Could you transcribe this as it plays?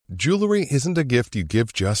Jewelry isn't a gift you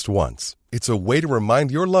give just once. It's a way to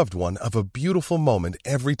remind your loved one of a beautiful moment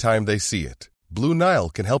every time they see it. Blue Nile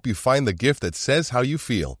can help you find the gift that says how you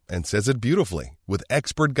feel and says it beautifully, with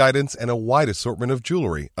expert guidance and a wide assortment of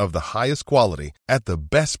jewelry of the highest quality at the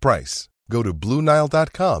best price. Go to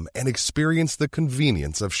BlueNile.com and experience the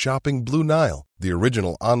convenience of shopping Blue Nile, the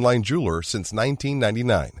original online jeweler since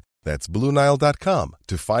 1999. That's BlueNile.com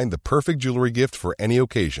to find the perfect jewelry gift for any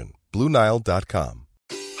occasion. BlueNile.com.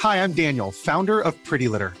 Hi, I'm Daniel, founder of Pretty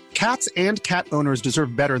Litter. Cats and cat owners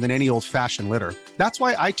deserve better than any old-fashioned litter. That's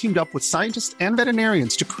why I teamed up with scientists and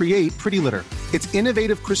veterinarians to create Pretty Litter. Its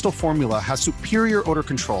innovative crystal formula has superior odor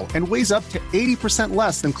control and weighs up to 80%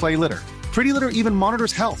 less than clay litter. Pretty Litter even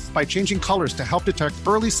monitors health by changing colors to help detect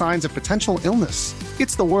early signs of potential illness.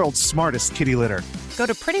 It's the world's smartest kitty litter. Go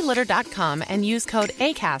to prettylitter.com and use code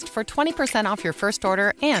ACAST for 20% off your first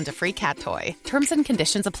order and a free cat toy. Terms and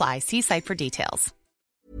conditions apply. See site for details.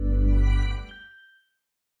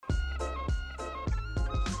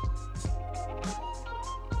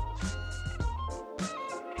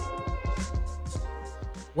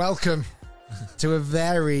 Welcome to a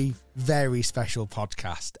very, very special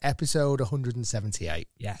podcast, episode 178.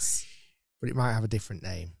 Yes. But it might have a different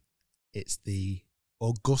name. It's the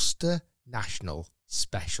Augusta National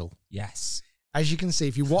Special. Yes. As you can see,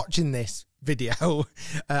 if you're watching this video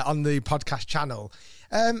on the podcast channel,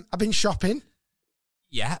 I've been shopping.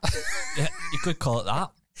 Yeah. Yeah, you could call it that.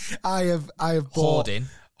 I have bought,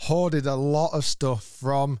 Hoarded a lot of stuff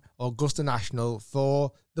from Augusta National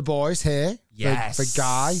for the boys here, yes, for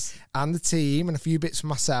Guy and the team, and a few bits for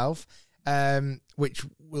myself, which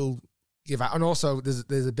we'll give out. And also,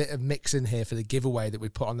 there's a bit of mix in here for the giveaway that we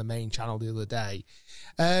put on the main channel the other day.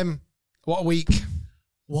 What a week!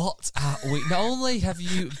 What a week! Not only have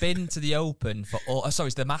you been to the Open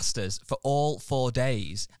it's the Masters for all 4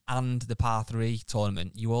 days and the Par 3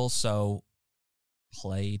 tournament, you also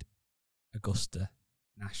played Augusta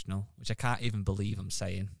National, which I can't even believe I'm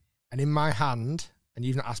saying. And in my hand, and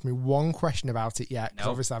you've not asked me one question about it yet, because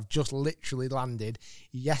obviously I've just literally landed.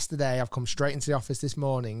 Yesterday, I've come straight into the office this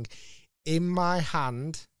morning. In my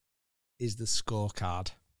hand is the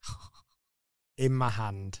scorecard. In my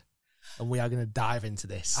hand. And we are going to dive into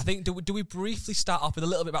this. I think, do we briefly start off with a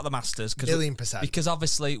little bit about the Masters? 1,000,000%. Because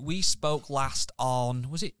obviously we spoke last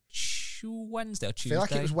on, was it Wednesday or Tuesday? I feel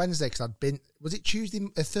like it was Wednesday because was it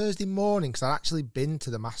Thursday morning? Because I'd actually been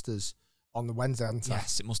to the Masters on the Wednesday, hadn't I?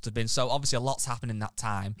 Yes, it must have been. So obviously a lot's happened in that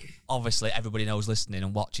time. Obviously everybody knows listening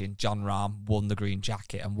and watching, Jon Rahm won the green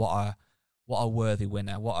jacket, and what a worthy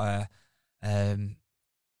winner. I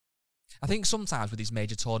think sometimes with these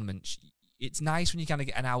major tournaments, it's nice when you kind of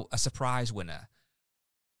get a surprise winner,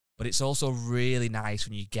 but it's also really nice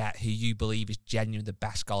when you get who you believe is genuinely the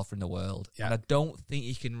best golfer in the world. Yeah. And I don't think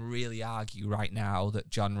you can really argue right now that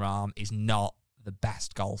Jon Rahm is not the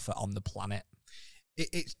best golfer on the planet.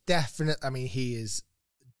 It's definite. I mean, he is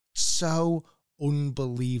so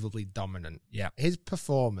unbelievably dominant. Yeah. His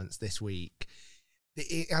performance this week,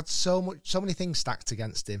 it had so many things stacked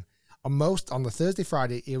against him. On the Thursday,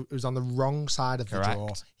 Friday, it was on the wrong side of the draw.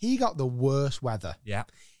 He got the worst weather. Yeah.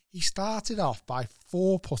 He started off by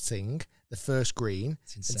 4-putting the first green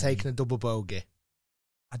and taking a double bogey.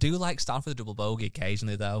 I do like starting for the double bogey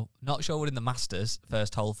occasionally, though. Not sure we're in the Masters,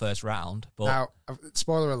 first hole, first round. But now,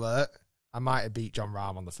 spoiler alert, I might have beat Jon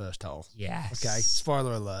Rahm on the first hole. Yes. Okay,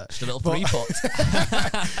 spoiler alert. Just a little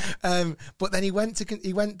 3-putt. But then he went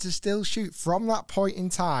to still shoot from that point in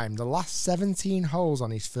time. The last 17 holes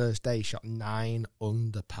on his first day, shot 9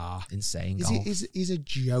 under par. Insane golf. He's a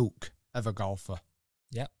joke of a golfer.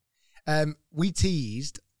 Yep. We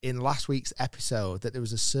teased in last week's episode that there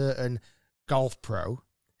was a certain golf pro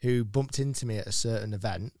who bumped into me at a certain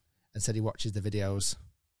event and said he watches the videos.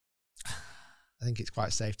 I think it's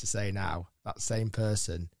quite safe to say now that same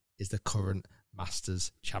person is the current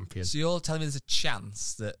Masters champion. So you're telling me there's a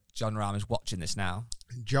chance that Jon Rahm is watching this now?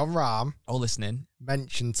 Jon Rahm, listening,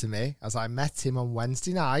 mentioned to me as I met him on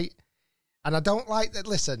Wednesday night, and I don't like that.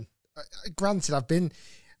 Listen, granted, I've been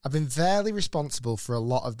fairly responsible for a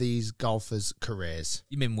lot of these golfers' careers.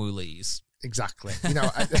 You mean Woolies? Exactly. And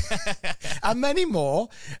many more.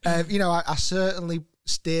 I certainly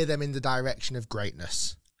steer them in the direction of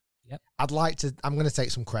greatness. Yep. I'm going to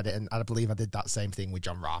take some credit, and I believe I did that same thing with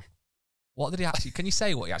Jon Rahm. What did he actually, can you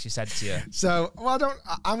say what he actually said to you? So,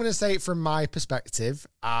 I'm going to say it from my perspective,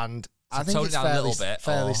 and I think it's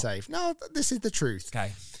fairly safe. No, this is the truth.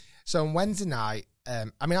 Okay. So on Wednesday night,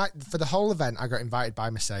 for the whole event, I got invited by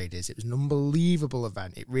Mercedes. It was an unbelievable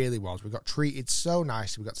event. It really was. We got treated so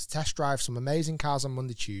nicely. We got to test drive some amazing cars on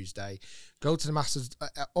Monday, Tuesday, go to the Masters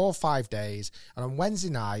all 5 days. And on Wednesday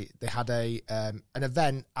night, they had an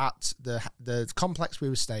event at the complex we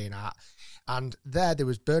were staying at. And there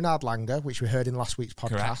was Bernard Langer, which we heard in last week's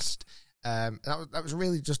podcast. That was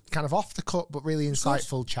really just kind of off the cut, but really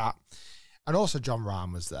insightful chat. And also John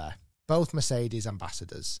Rahm was there, both Mercedes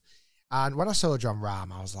ambassadors. And when I saw John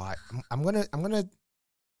Rahm, I was like, I'm gonna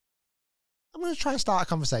try and start a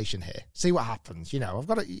conversation here, see what happens. You know,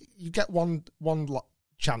 you get one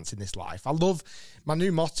chance in this life. My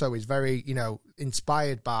new motto is very,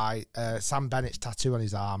 inspired by Sam Bennett's tattoo on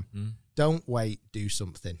his arm. Don't wait, do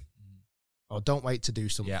something. Or don't wait to do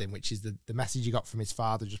something, which is the message he got from his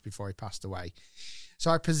father just before he passed away.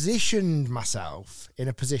 So I positioned myself in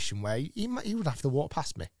a position where he would have to walk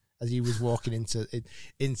past me as he was walking into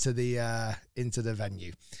the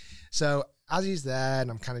venue. So as he's there,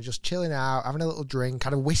 and I'm kind of just chilling out, having a little drink,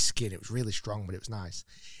 kind of whiskey, and it was really strong, but it was nice.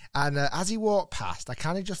 And as he walked past, I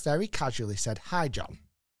kind of just very casually said, "Hi, John,"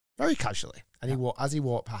 very casually. And as he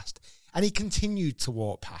walked past, and he continued to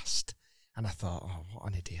walk past, and I thought, "Oh,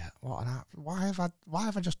 what an idiot! Why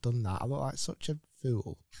have I just done that? I look like such a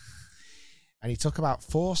fool." And he took about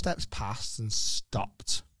 4 steps past and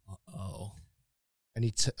stopped. Uh-oh. And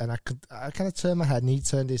I kind of turned my head, and he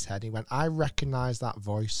turned his head. And he went, "I recognise that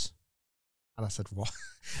voice." And I said, "What?"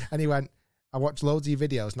 And he went, "I watched loads of your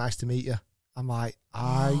videos. Nice to meet you." I'm like,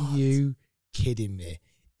 "Are you kidding me?"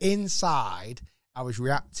 Inside, I was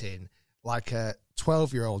reacting like a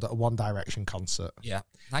 12-year-old at a One Direction concert. Yeah,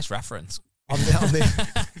 nice reference. On the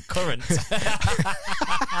Current.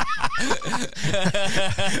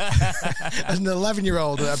 As an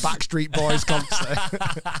 11-year-old at a Backstreet Boys concert.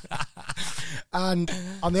 And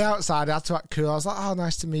on the outside, I had to act cool. I was like, "Oh,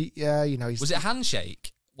 nice to meet you." Was it a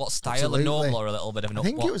handshake? What style? Absolutely. A normal or a little bit of an I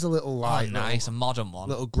think it was a little like nice, a modern one.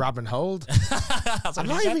 Little grab and hold. I'm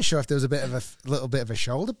not even sure if there was a little bit of a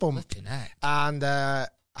shoulder bump. And I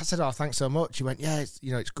said, "Oh, thanks so much." He went, "Yeah,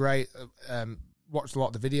 it's great. Watched a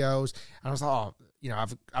lot of the videos." And I was like, "Oh,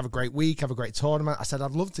 have a great week, have a great tournament." I said,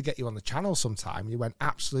 "I'd love to get you on the channel sometime." And he went,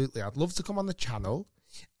 "Absolutely, I'd love to come on the channel,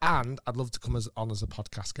 and I'd love to come on as a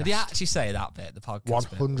podcast guest." Did he actually say that bit, the podcast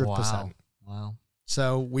 100%. Wow.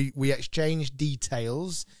 So we exchanged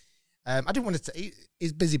details. I didn't want to.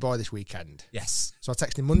 He's busy boy this weekend. Yes. So I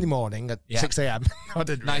texted him Monday morning at 6 a.m. I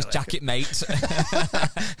didn't. Nice really. Jacket, mate.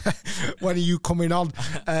 When are you coming on?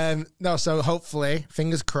 No, so hopefully,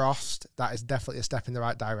 fingers crossed, that is definitely a step in the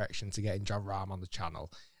right direction to getting John Rahm on the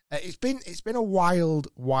channel. It's been a wild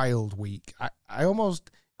week. I almost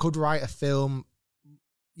could write a film,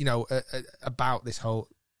 about this whole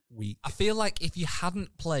week. I feel like if you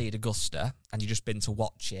hadn't played Augusta and you'd just been to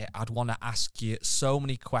watch it, I'd want to ask you so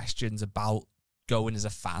many questions about going as a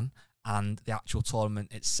fan and the actual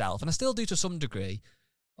tournament itself. And I still do to some degree.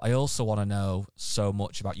 I also want to know so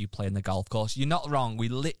much about you playing the golf course. You're not wrong. We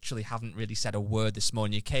literally haven't really said a word this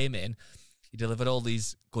morning. You came in, you delivered all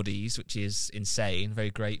these goodies, which is insane. Very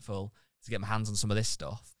grateful to get my hands on some of this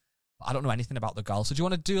stuff. I don't know anything about the golf. So do you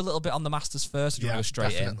want to do a little bit on the Masters first, or do you want to go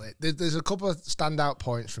straight definitely. in? There's a couple of standout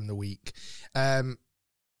points from the week.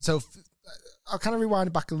 So I'll kind of rewind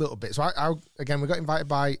it back a little bit. So we got invited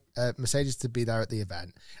by Mercedes to be there at the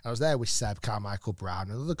event. I was there with Seb Carmichael Brown,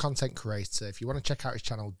 another content creator. If you want to check out his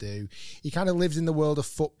channel, do. He kind of lives in the world of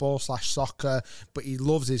football/soccer, but he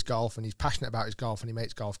loves his golf and he's passionate about his golf and he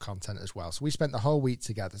makes golf content as well. So we spent the whole week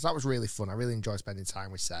together. So that was really fun. I really enjoyed spending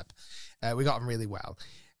time with Seb. We got on really well.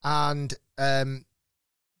 And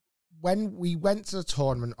when we went to the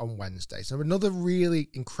tournament on Wednesday, so another really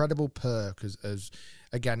incredible perk as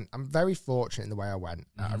again, I'm very fortunate in the way I went.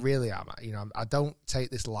 I really am. I don't take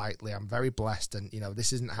this lightly. I'm very blessed, and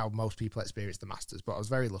this isn't how most people experience the Masters, but I was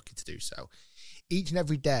very lucky to do so. Each and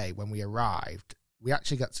every day when we arrived, we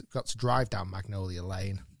actually got to drive down Magnolia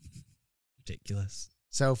Lane. Ridiculous.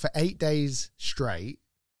 So for 8 days straight.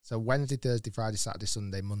 So Wednesday, Thursday, Friday, Saturday,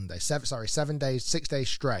 Sunday, Monday. 7 days, 6 days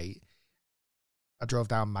straight. I drove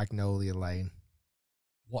down Magnolia Lane.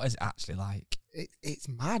 What is it actually like? It's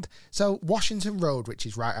mad. So Washington Road, which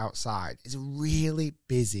is right outside, is a really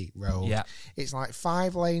busy road. Yeah. It's like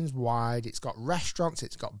 5 lanes wide. It's got restaurants.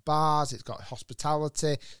 It's got bars. It's got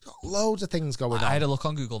hospitality. It's got loads of things going on. I had a look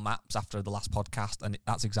on Google Maps after the last podcast, and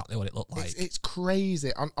that's exactly what it looked like. It's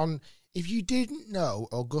crazy. If you didn't know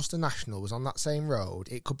Augusta National was on that same road,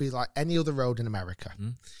 it could be like any other road in America.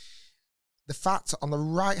 the fact on the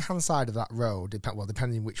right-hand side of that road,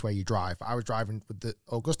 depending which way you drive, but I was driving with the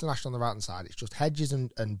Augusta National on the right-hand side. It's just hedges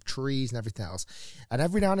and trees and everything else. And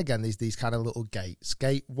every now and again, there's these kind of little gates.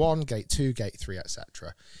 Gate 1, Gate 2, Gate 3,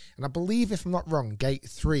 etc. And I believe, if I'm not wrong, Gate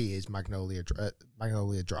 3 is Magnolia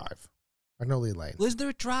Drive. Magnolia Lane. Well, is there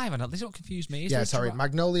a drive? This don't confuse me.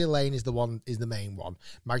 Magnolia Lane is the main one.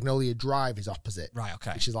 Magnolia Drive is opposite. Right,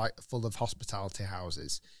 okay. Which is like full of hospitality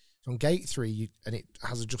houses. So on Gate 3, and it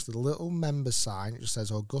has just a little members sign. It just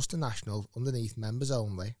says Augusta National underneath, members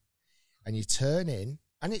only. And you turn in,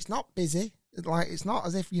 and it's not busy. It's not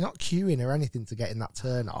as if you're not queuing or anything to get in that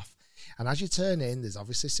turn off. And as you turn in, there's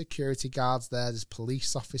obviously security guards there. There's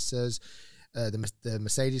police officers. The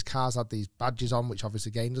Mercedes cars had these badges on, which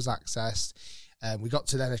obviously gained us access. We got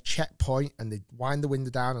to then a checkpoint, and they wind the window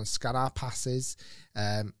down and scan our passes.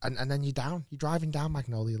 And then you're driving down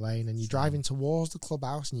Magnolia Lane, and you're driving towards the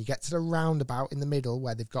clubhouse, and you get to the roundabout in the middle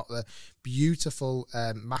where they've got the beautiful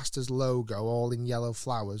Masters logo all in yellow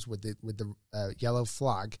flowers with the yellow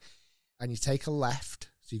flag. And you take a left,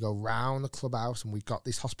 so you go round the clubhouse, and we've got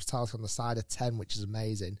this hospitality on the side of 10, which is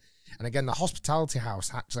amazing. And again, the hospitality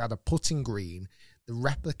house actually had a putting green, the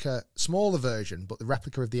replica, smaller version, but the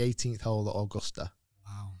replica of the 18th hole at Augusta.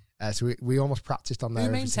 Wow. So we almost practiced on there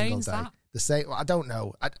every single day. Who maintains that? The same. Well, I don't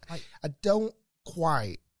know. I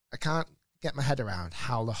can't get my head around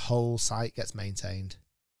how the whole site gets maintained.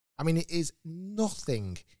 I mean,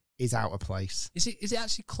 nothing is out of place. Is it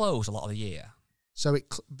actually closed a lot of the year? So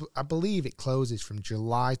I believe it closes from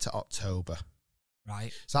July to October.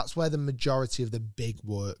 Right. So that's where the majority of the big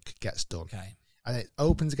work gets done. Okay. And it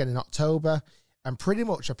opens again in October. And pretty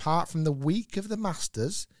much apart from the week of the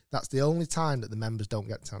Masters, that's the only time that the members don't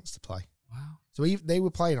get a chance to play. Wow. So they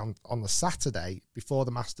were playing on the Saturday before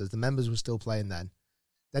the Masters. The members were still playing then.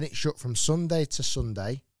 Then it shut from Sunday to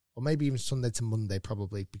Sunday, or maybe even Sunday to Monday,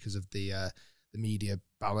 probably because of the media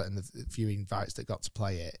ballot and the few invites that got to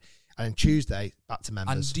play it. And then Tuesday, back to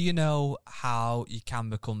members. And do you know how you can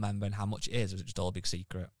become a member and how much it is, or is it just all a big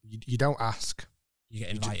secret? You don't ask. You get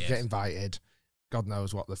invited. You get invited. God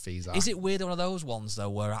knows what the fees are. Is it weird, one of those ones, though,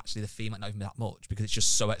 where actually the fee might not even be that much because it's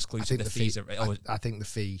just so exclusive? I think the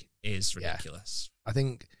fee is ridiculous. Yeah. I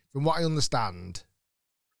think, from what I understand,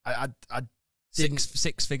 I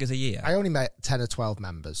six figures a year. I only met 10 or 12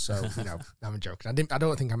 members, so I'm joking. I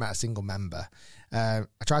don't think I met a single member. I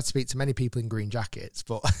tried to speak to many people in green jackets,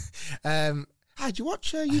 but hi, do you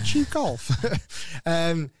watch YouTube golf?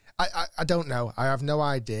 I don't know. I have no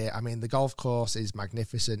idea. I mean, the golf course is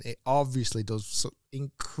magnificent. It obviously does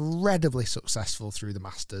incredibly successful through the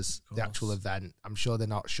Masters, the actual event. I'm sure they're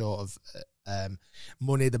not short of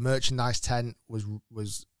money. The merchandise tent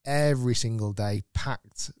was every single day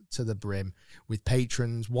packed to the brim with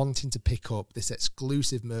patrons wanting to pick up this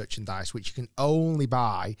exclusive merchandise, which you can only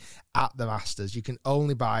buy at the Masters. You can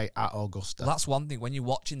only buy at Augusta. Well, that's one thing. When you're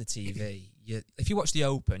watching the TV, if you watch the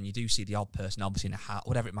Open, you do see the odd person, obviously in a hat,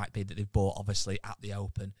 whatever it might be, that they've bought, obviously, at the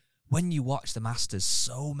Open. When you watch the Masters,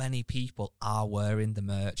 so many people are wearing the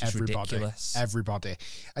merch. It's ridiculous. Everybody.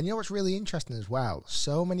 And you know what's really interesting as well?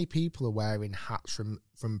 So many people are wearing hats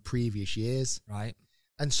from previous years. Right.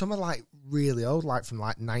 And some are like really old, like from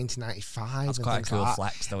like 1995. That's quite a cool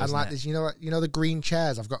flex, though, isn't it? This, you know the green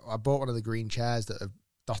chairs. I bought one of the green chairs that are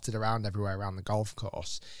dotted around everywhere around the golf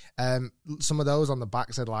course. Some of those on the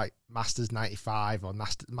back said like Masters 95 or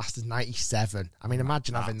Masters 97. I mean,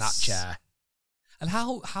 imagine having that chair. And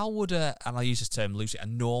how would and I'll use this term loosely, a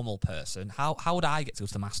normal person, how would I get to go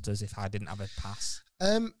to the Masters if I didn't have a pass?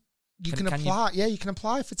 You can apply. You can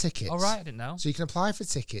apply for tickets. All right, I didn't know. So you can apply for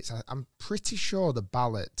tickets. I'm pretty sure the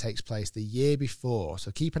ballot takes place the year before. So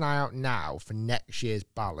keep an eye out now for next year's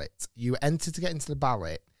ballot. You enter to get into the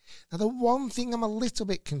ballot. Now, the one thing I'm a little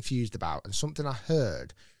bit confused about, and something I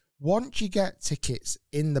heard, once you get tickets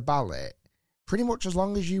in the ballot, pretty much as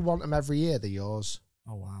long as you want them every year, they're yours.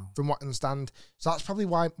 Oh, wow. From what I understand. So that's probably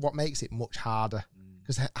what makes it much harder.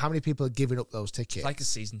 Because how many people are giving up those tickets? It's like a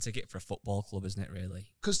season ticket for a football club, isn't it, really?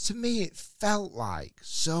 Because to me, it felt like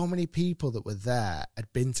so many people that were there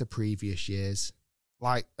had been to previous years.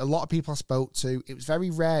 Like, a lot of people I spoke to, it was very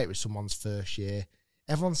rare it was someone's first year.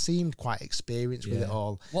 Everyone seemed quite experienced with it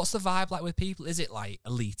all. What's the vibe like with people? Is it like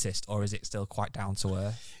elitist or is it still quite down to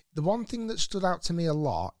earth? The one thing that stood out to me a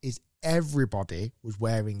lot is everybody was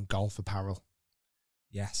wearing golf apparel.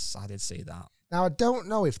 Yes, I did see that. Now, I don't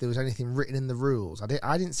know if there was anything written in the rules.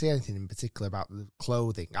 I didn't see anything in particular about the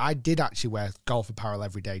clothing. I did actually wear golf apparel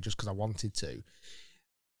every day just because I wanted to.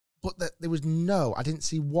 But there was I didn't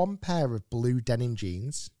see one pair of blue denim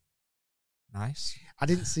jeans. Nice. I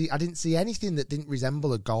didn't see anything that didn't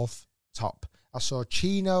resemble a golf top. I saw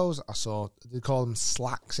chinos. They call them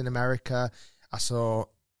slacks in America. I saw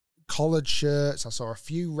collared shirts. I saw a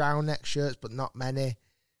few round neck shirts, but not many.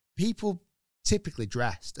 People typically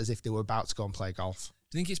dressed as if they were about to go and play golf.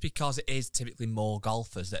 Do you think it's because it is typically more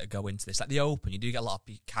golfers that go into this? Like the Open, you do get a lot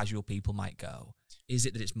of casual people might go. Is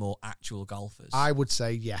it that it's more actual golfers? I would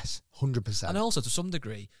say yes, 100%. And also, to some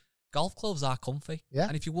degree, golf clubs are comfy. Yeah.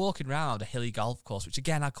 And if you're walking around a hilly golf course, which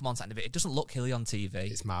again, I'll come on to that in a bit, it doesn't look hilly on TV.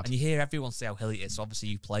 It's mad. And you hear everyone say how hilly it is. So obviously,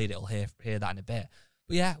 you played it, you'll hear that in a bit.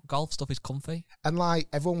 But yeah, golf stuff is comfy. And like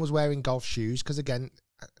everyone was wearing golf shoes because, again,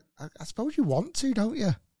 I suppose you want to, don't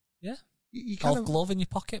you? Yeah. You golf kind of, glove in your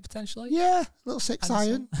pocket, potentially? Yeah, little 6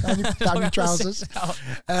 iron down your trousers.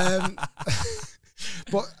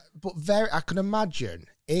 But very, I can imagine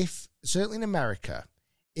if, certainly in America,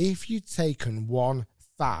 if you'd taken one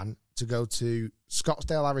fan to go to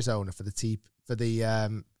Scottsdale, Arizona for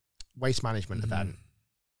the waste management event,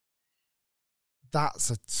 that's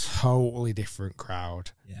a totally different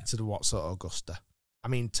crowd to the what's at Augusta. I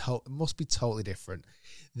mean, it must be totally different.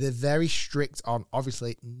 They're very strict on,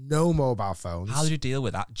 obviously, no mobile phones. How did you deal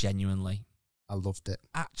with that, genuinely? I loved it.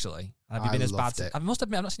 Actually? Have you been as bad? I must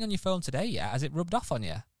admit, I've not seen it on your phone today yet. Has it rubbed off on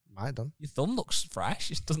you? Might have done. Your thumb looks fresh.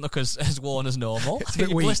 It doesn't look as worn as normal. It's a bit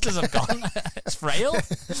your weak. blisters have gone. It's frail.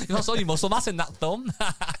 You've not saw your muscle mass in that thumb.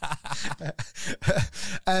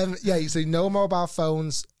 So no mobile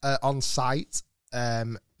phones on site.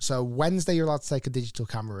 So Wednesday, you're allowed to take a digital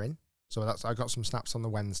camera in. So I got some snaps on the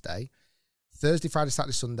Wednesday. Thursday, Friday,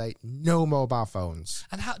 Saturday, Sunday, no mobile phones.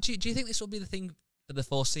 And how do you think this will be the thing for the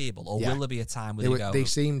foreseeable, or will there be a time where they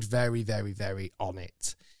seemed very, very, very on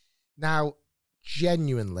it. Now,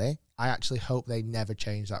 genuinely, I actually hope they never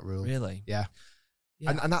change that rule. Really? Yeah.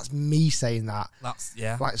 And that's me saying that. That's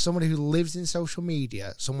like someone who lives in social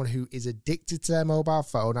media, someone who is addicted to their mobile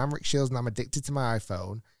phone. I'm Rick Shiels and I'm addicted to my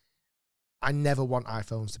iPhone. I never want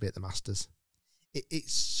iPhones to be at the Masters.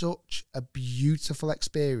 It's such a beautiful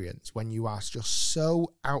experience when you are just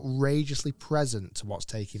so outrageously present to what's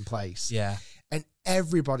taking place. Yeah. And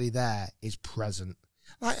everybody there is present.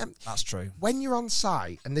 Like that's true. When you're on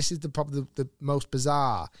site, and this is probably the most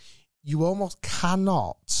bizarre, you almost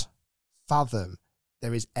cannot fathom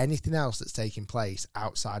there is anything else that's taking place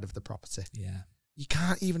outside of the property. Yeah. You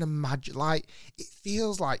can't even imagine. Like, it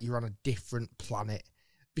feels like you're on a different planet.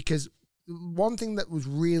 Because one thing that was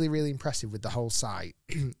really, really impressive with the whole site,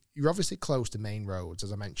 you're obviously close to main roads,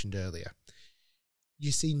 as I mentioned earlier.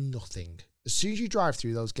 You see nothing. As soon as you drive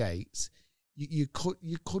through those gates, you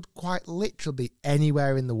could quite literally be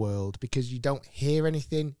anywhere in the world, because you don't hear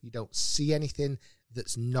anything, you don't see anything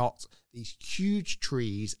that's not these huge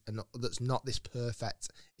trees and that's not this perfect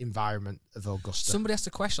environment of Augusta. Somebody asked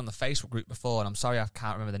a question on the Facebook group before, and I'm sorry I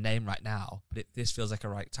can't remember the name right now, but this feels like a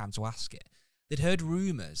right time to ask it. They'd heard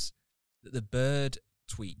rumours that the bird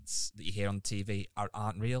tweets that you hear on TV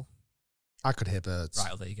aren't real. I could hear birds. Right,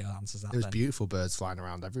 well, there you go. Answers that. There was beautiful birds flying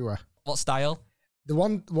around everywhere. What style? The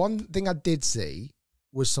one thing I did see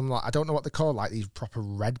was some, like, I don't know what they're called, like these proper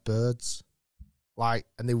red birds, like,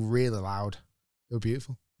 and they were really loud. They were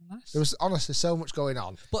beautiful. Nice. There was honestly so much going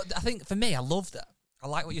on. But I think for me, I love that. I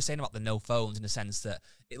like what you're saying about the no phones, in the sense that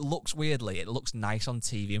it looks nice on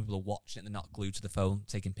TV and people are watching it, they're not glued to the phone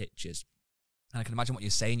taking pictures. And I can imagine what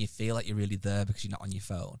you're saying. You feel like you're really there because you're not on your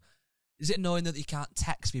phone. Is it annoying that you can't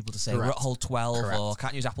text people to say we're at hole 12 or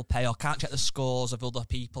can't use Apple Pay or can't check the scores of other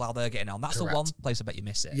people, how they're getting on? That's the one place I bet you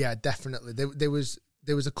miss it. Yeah, definitely. There was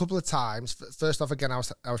a couple of times. First off, again, I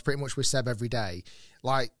was pretty much with Seb every day.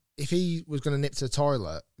 Like, if he was going to nip to the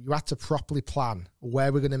toilet, you had to properly plan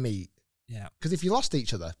where we're going to meet. Yeah. Because if you lost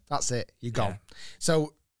each other, that's it. You're gone. Yeah.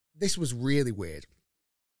 So this was really weird.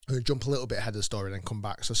 I'm going to jump a little bit ahead of the story and then come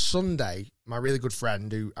back. So Sunday, my really good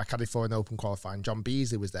friend who I caddied for in the Open qualifying, John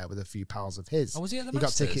Beasley, was there with a few pals of his. Oh, was he at the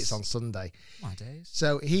Masters? He got tickets on Sunday. My days.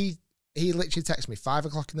 So he literally texted me 5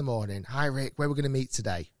 o'clock in the morning. Hi, Rick, where we're going to meet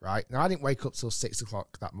today, right? Now, I didn't wake up till 6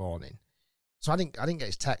 o'clock that morning. So I didn't get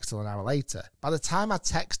his text till an hour later. By the time I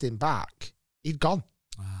texted him back, he'd gone.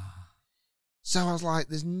 So I was like,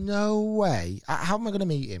 there's no way. How am I going to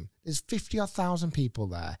meet him? There's 50,000 people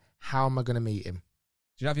there. How am I going to meet him?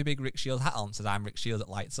 Do you have your big Rick Shield hat on? Says I'm Rick Shield that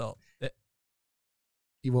lights up.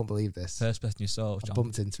 You won't believe this. First person you saw was John. I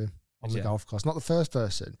bumped into him on the golf course. Not the first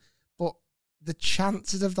person, but the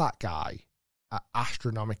chances of that guy are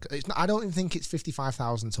astronomical. I don't even think it's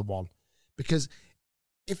 55,000 to 1, because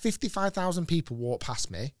if 55,000 people walk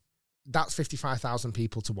past me, that's 55,000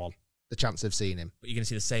 people to 1. The chance of seeing him. But you're going to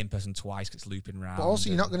see the same person twice because it's looping around. But also,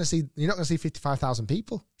 you're not going to see 55,000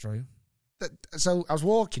 people. True. So I was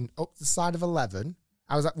walking up the side of 11.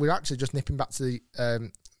 We were actually just nipping back to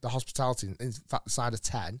the hospitality, in fact, the side of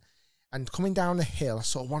 10. And coming down the hill, I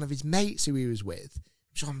saw one of his mates who he was with.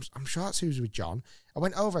 I'm sure that's who was with John. I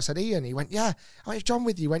went over, I said, Ian. He went, yeah. I went, is John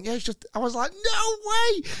with you? He went, yeah, it's just, I was like, no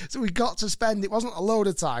way. So we got to spend, it wasn't a load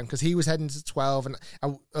of time because he was heading to 12 and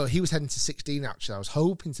he was heading to 16 actually. I was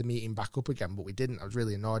hoping to meet him back up again, but we didn't. I was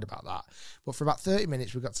really annoyed about that. But for about 30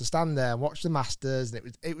 minutes, we got to stand there and watch the Masters,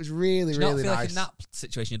 and it was really, really nice. Like in that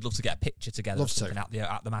situation, you'd love to get a picture together love or something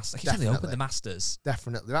to. at the Masters. They opened the Masters.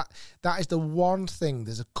 Definitely. That is the one thing.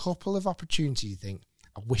 There's a couple of opportunities you think,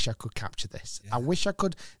 I wish I could capture this. Yeah. I wish I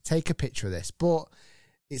could take a picture of this, but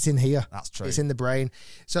it's in here. That's true. It's in the brain.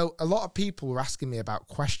 So a lot of people were asking me about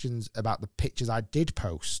questions about the pictures I did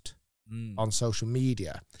post on social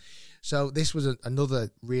media. So this was another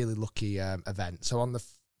really lucky event. So on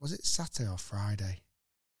was it Saturday or Friday?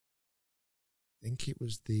 I think it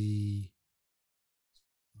was oh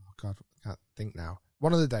God, I can't think now.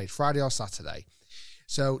 One of the days, Friday or Saturday.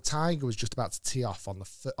 So Tiger was just about to tee off on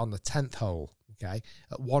the 10th hole, okay,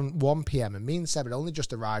 at 1 p.m. And me and Seb had only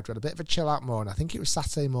just arrived. We had a bit of a chill-out morning. I think it was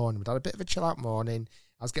Saturday morning. We'd had a bit of a chill-out morning.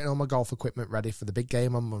 I was getting all my golf equipment ready for the big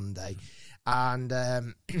game on Monday. And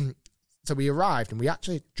so we arrived, and we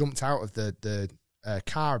actually jumped out of the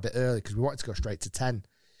car a bit early because we wanted to go straight to 10.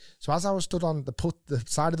 So as I was stood on the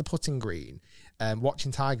side of the putting green,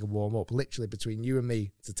 watching Tiger warm up, literally between you and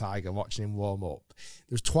me to Tiger, watching him warm up,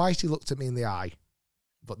 there was twice he looked at me in the eye,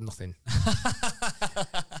 but nothing.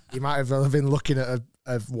 He might have been looking at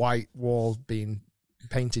a white wall being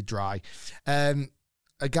painted dry.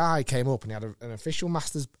 A guy came up and he had an official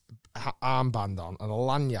Masters armband on and a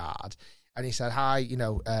lanyard, and he said, "Hi,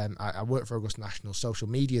 I work for Augusta National social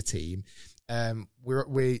media team. I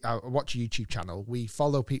watch a YouTube channel. We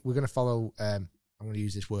follow people. We're going to follow. I'm going to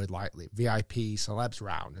use this word lightly. VIP celebs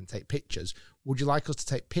round and take pictures. Would you like us to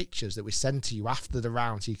take pictures that we send to you after the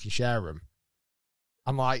round so you can share them?"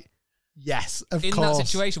 I'm like, yes, of course. In that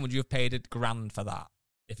situation, would you have paid $1,000 for that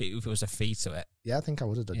if it was a fee to it? Yeah, I think I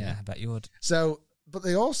would have done. Yeah, I bet you would. So, but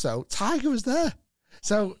Tiger was there.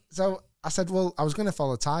 So I said, well, I was going to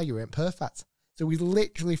follow Tiger in. Perfect. So we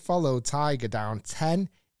literally followed Tiger down 10,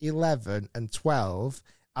 11, and 12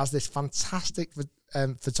 as this fantastic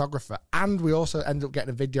photographer. And we also ended up getting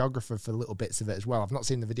a videographer for little bits of it as well. I've not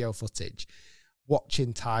seen the video footage.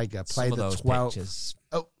 Watching Tiger play the 12th. Pictures.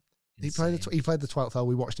 Oh, he played the 12th hole.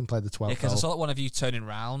 We watched him play the 12th hole. Yeah, because I saw one of you turning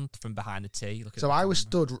around from behind the tee. So I was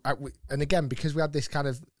stood, and again, because we had this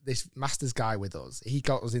this Masters guy with us, he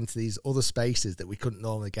got us into these other spaces that we couldn't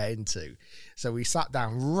normally get into. So we sat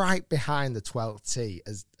down right behind the 12th tee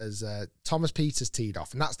as Thomas Pieters teed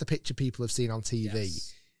off. And that's the picture people have seen on TV.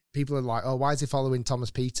 Yes. People are like, oh, why is he following Thomas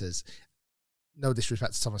Pieters? No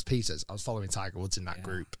disrespect to Thomas Pieters, I was following Tiger Woods in that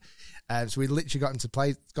group. So we literally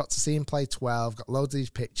got to see him play 12, got loads of these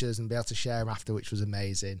pictures and be able to share them after, which was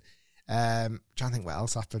amazing. Trying to think what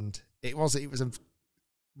else happened. It was a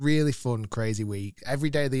really fun, crazy week. Every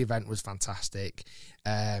day of the event was fantastic.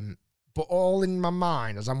 But all in my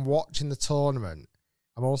mind, as I'm watching the tournament,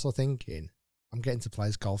 I'm also thinking, I'm getting to play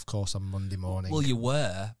his golf course on Monday morning. Well, you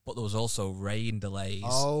were, but there was also rain delays.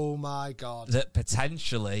 Oh my God. That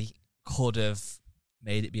potentially could have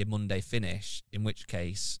made it be a Monday finish, in which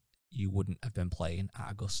case you wouldn't have been playing at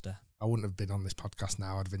Augusta. I wouldn't have been on this podcast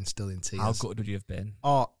now. I'd have been still in tears. How good would you have been?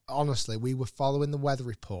 Oh, honestly, we were following the weather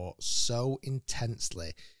report so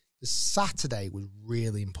intensely. The Saturday was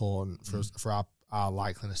really important for us, for our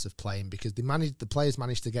likeliness of playing, because the players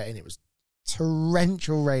managed to get in. It was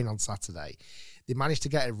torrential rain on Saturday. They managed to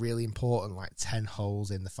get a really important 10 holes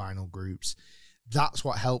in the final groups. That's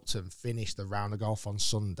what helped them finish the round of golf on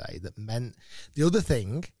Sunday. That meant the other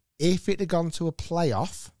thing, if it had gone to a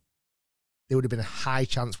playoff, there would have been a high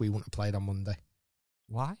chance we wouldn't have played on Monday.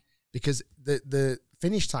 Why? Because the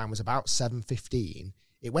finish time was about 7:15.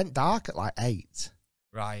 It went dark at 8.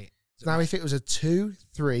 Right. Now, if it was a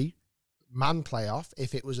 2-3 man playoff,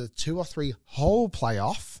 if it was a 2 or 3 hole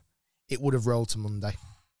playoff, it would have rolled to Monday.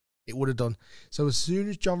 It would have done. So as soon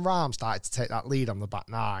as Jon Rahm started to take that lead on the back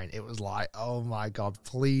 9, it was like, oh my God,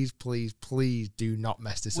 please, please, please do not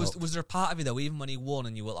mess this up. Was there a part of you, though, even when he won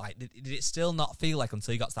and you were like, did it still not feel like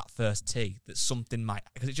until you got to that first tee that something might,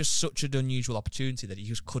 because it's just such an unusual opportunity that you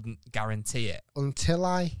just couldn't guarantee it? Until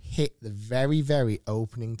I hit the very, very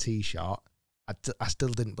opening tee shot, I still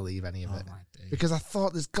didn't believe any of it. Because I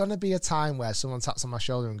thought there's going to be a time where someone taps on my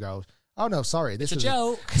shoulder and goes, oh no, sorry, this was a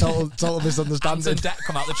joke. Total misunderstanding. And deck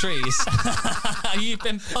come out the trees. You've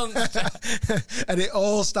been punked. And it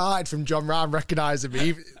all started from Jon Rahm recognising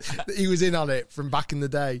me. He was in on it from back in the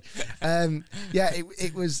day.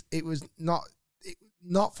 It was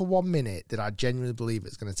not for 1 minute did I genuinely believe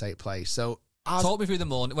it's going to take place. So Talk me through the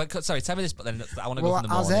morning. Well, sorry, tell me this, but then I want to go from the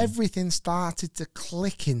morning. As everything started to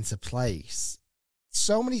click into place,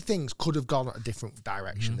 so many things could have gone a different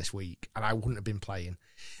direction this week, and I wouldn't have been playing.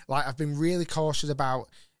 Like, I've been really cautious about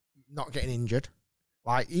not getting injured.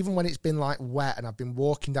 Like, even when it's been, like, wet and I've been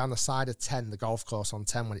walking down the side of 10, the golf course on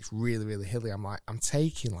 10, when it's really, really hilly, I'm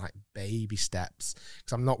taking, like, baby steps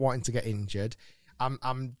because I'm not wanting to get injured.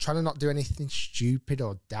 I'm trying to not do anything stupid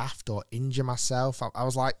or daft or injure myself. I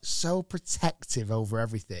was, like, so protective over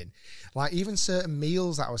everything. Like, even certain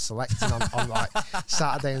meals that I was selecting on like,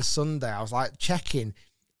 Saturday and Sunday, I was, like, checking.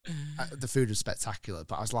 The food was spectacular,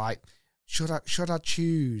 but I was like, should I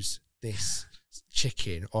choose this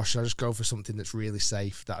chicken, or should I just go for something that's really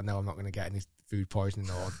safe that I know I'm not going to get any food poisoning,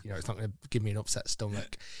 or it's not going to give me an upset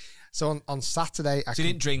stomach? So on Saturday, you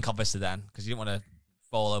didn't drink obviously then, because you didn't want to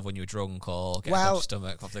fall over when you were drunk or get a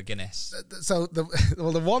stomach off the Guinness. So the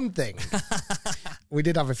one thing, we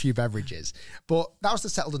did have a few beverages, but that was to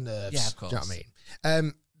settle the nerves. Yeah, of course. Do you know what I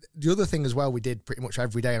mean? The other thing as well, we did pretty much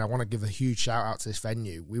every day, and I want to give a huge shout out to this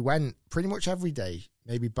venue. We went pretty much every day,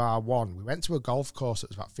 maybe bar one. We went to a golf course that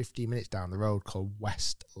was about 15 minutes down the road called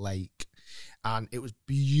West Lake, and it was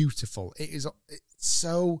beautiful. It's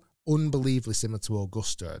so unbelievably similar to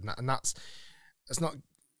Augusta, and that's not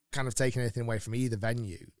kind of taking anything away from either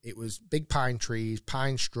venue. It was big pine trees,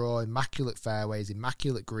 pine straw, immaculate fairways,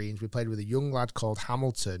 immaculate greens. We played with a young lad called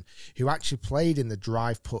Hamilton, who actually played in the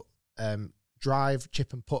drive,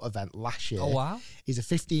 chip and putt event last year. Oh, wow. He's a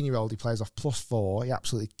 15-year-old. He plays off +4. He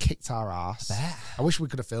absolutely kicked our ass. I wish we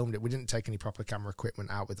could have filmed it. We didn't take any proper camera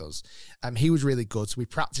equipment out with us. He was really good. So we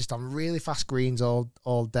practiced on really fast greens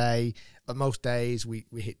all day. But most days we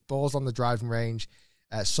hit balls on the driving range.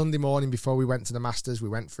 Sunday morning before we went to the Masters, we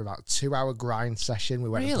went for about a 2-hour grind session. We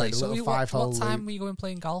went and played a little 5-hole What time were you going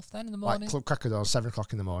playing golf then in the morning? Like Club Crackerdor, 7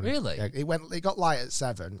 o'clock in the morning. Really? Yeah, it got light at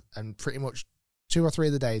 7, and pretty much 2 or 3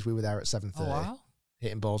 of the days we were there at 7:30. Oh, wow.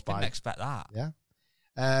 Hitting balls by. Didn't expect that.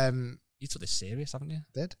 Yeah. You took this serious, haven't you?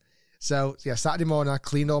 Did. So, yeah, Saturday morning, I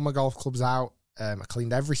cleaned all my golf clubs out. I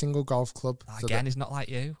cleaned every single golf club. That again is not like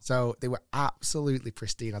you. So they were absolutely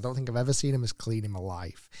pristine. I don't think I've ever seen them as clean in my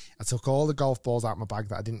life. I took all the golf balls out of my bag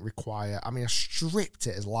that I didn't require. I mean, I stripped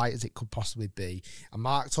it as light as it could possibly be. I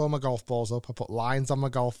marked all my golf balls up. I put lines on my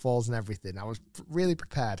golf balls and everything. I was really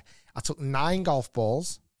prepared. I took 9 golf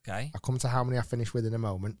balls. Okay. I'll come to how many I finished with in a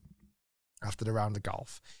moment after the round of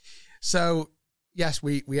golf. So, yes,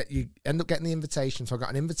 you end up getting the invitation. So I got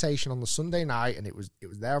an invitation on the Sunday night, and it was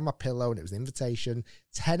there on my pillow, and it was an invitation,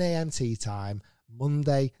 10 a.m. tea time,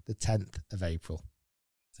 Monday, the 10th of April.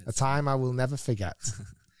 A time I will never forget.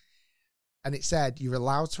 And it said, you're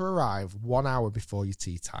allowed to arrive 1 hour before your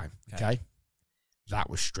tea time. Okay? That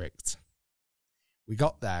was strict. We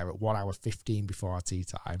got there at 1 hour 15 before our tea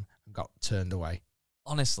time and got turned away.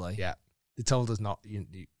 Honestly? Yeah. They told us not,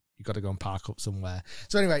 you got to go and park up somewhere.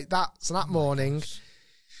 So anyway, that morning,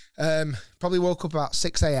 probably woke up about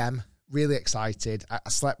 6 a.m, really excited. I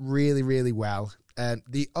slept really, really well.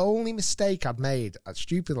 The only mistake I'd made, I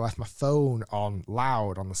stupidly left my phone on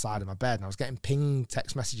loud on the side of my bed, and I was getting ping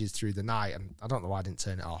text messages through the night, and I don't know why I didn't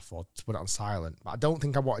turn it off or to put it on silent, but I don't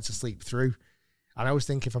think I wanted to sleep through. And I always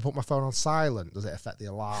think, if I put my phone on silent, does it affect the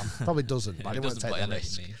alarm? Probably doesn't, but I didn't want to take that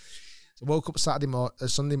risk. Woke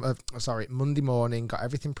up Monday morning, got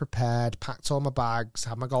everything prepared, packed all my bags,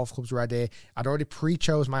 had my golf clubs ready. I'd already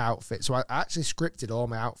pre-chose my outfit, so I actually scripted all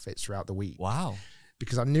my outfits throughout the week. Wow.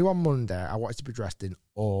 Because I knew on Monday I wanted to be dressed in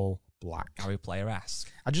all black. Harry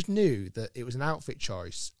Player-esque. I just knew that it was an outfit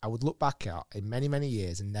choice I would look back at in many, many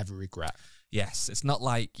years and never regret. Yes, it's not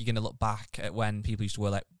like you're going to look back at when people used to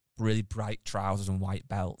wear like really bright trousers and white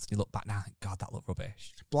belts. You look back now, God, that looked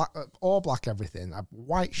rubbish. Black, all black everything. I had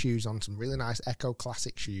white shoes on, some really nice Echo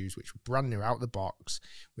Classic shoes, which were brand new out of the box,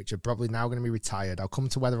 which are probably now going to be retired. I'll come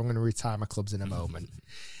to whether I'm going to retire my clubs in a moment.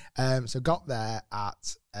 So got there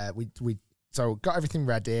at, so got everything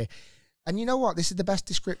ready. And you know what? This is the best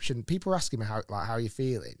description. People are asking me how you're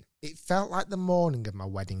feeling. It felt like the morning of my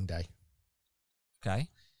wedding day. Okay.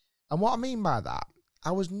 And what I mean by that,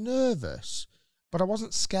 I was nervous, but I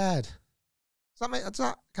wasn't scared. Does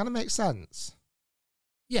that kind of make sense?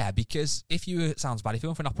 Yeah, because if you sounds bad, if you're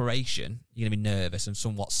going for an operation, you're going to be nervous and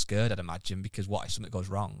somewhat scared, I'd imagine, because what if something goes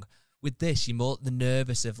wrong? With this, you're more the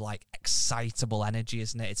nervous of like excitable energy,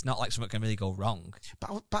 isn't it? It's not like something can really go wrong.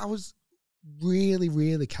 But I was really,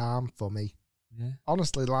 really calm for me. Yeah.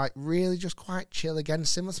 Honestly, like really just quite chill again,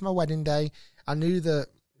 similar to my wedding day. I knew that,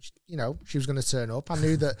 she was going to turn up. I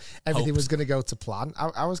knew that everything was going to go to plan.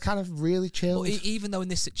 I was kind of really chilled. Well, even though in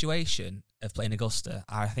this situation of playing Augusta,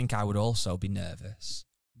 I think I would also be nervous.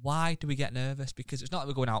 why do we get nervous? Because it's not that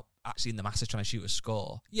we're going out actually in the masses trying to shoot a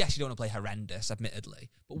score. Yes, you don't want to play horrendous, admittedly.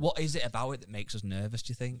 But what is it about it that makes us nervous,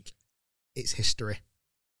 do you think? It's history.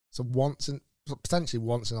 So potentially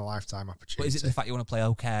once in a lifetime opportunity. But is it the fact you want to play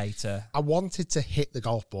okay to... I wanted to hit the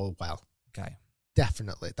golf ball well. Okay.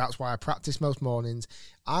 Definitely. That's why I practice most mornings.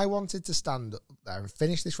 I wanted to stand up there and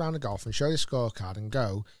finish this round of golf and show you a scorecard and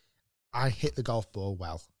go, I hit the golf ball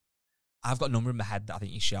well. I've got a number in my head that I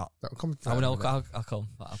think you shot. That'll come. I'll come.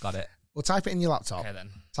 I've got it. Well, type it in your laptop. Okay,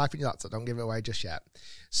 then. Type it in your laptop. Don't give it away just yet.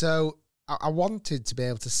 So I wanted to be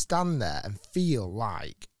able to stand there and feel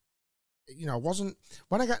like,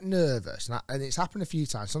 when I get nervous, and it's happened a few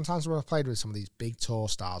times, sometimes when I've played with some of these big tour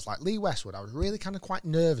stars, like Lee Westwood, I was really kind of quite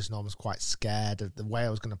nervous and almost quite scared of the way I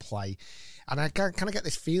was going to play. And I kind of get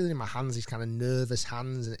this feeling in my hands, these kind of nervous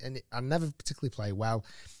hands, and I never particularly play well.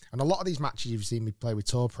 And a lot of these matches you've seen me play with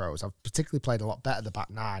tour pros, I've particularly played a lot better the back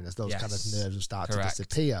nine as those kind of nerves have started to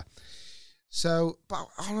disappear. So, but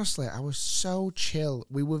honestly, I was so chill.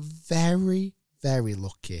 We were very, very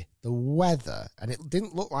lucky. The weather, and it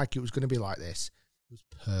didn't look like it was going to be like this, was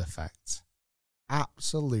perfect.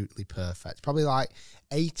 Absolutely perfect. Probably like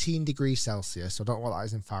 18 degrees Celsius. So I don't know what that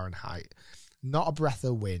is in Fahrenheit. Not a breath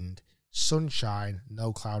of wind, sunshine,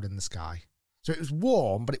 no cloud in the sky. So it was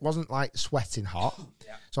warm, but it wasn't like sweating hot.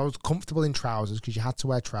 Yeah. So I was comfortable in trousers because you had to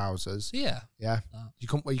wear trousers. Yeah. Yeah. Oh.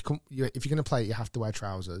 If you're going to play it, you have to wear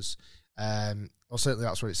trousers. Or certainly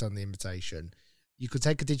that's what it said on the invitation. You could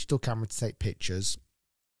take a digital camera to take pictures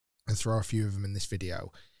and throw a few of them in this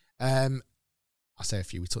video. I say a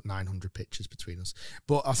few, we took 900 pictures between us,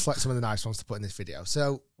 but I'll select some of the nice ones to put in this video.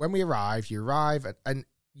 So when we arrive, you arrive and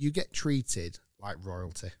you get treated like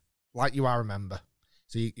royalty, like you are a member.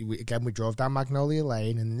 So we drove down Magnolia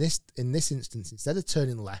Lane, and in this instance, instead of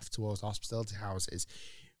turning left towards the hospitality houses,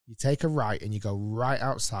 you take a right and you go right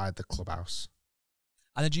outside the clubhouse.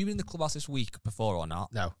 And had you been in the clubhouse this week before or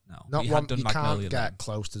not? No. Not you one. You can't get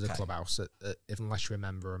close to the clubhouse unless you're a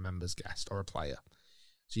member or a member's guest or a player.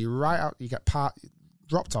 So you get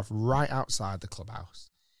dropped off right outside the clubhouse.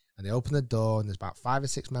 And they open the door, and there's about 5 or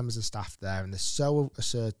 6 members of staff there, and they're so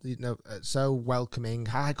so welcoming.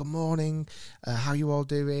 Hi, good morning. How you all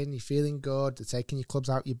doing? You feeling good? They're taking your clubs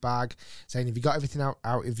out your bag, saying, "Have you got everything out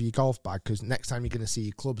of your golf bag? Because next time you're going to see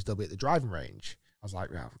your clubs, they'll be at the driving range." I was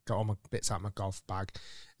like, "Yeah, I've got all my bits out of my golf bag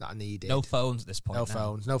that I needed." No phones at this point.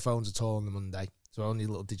 No phones at all on the Monday. So only a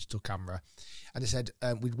little digital camera. And they said,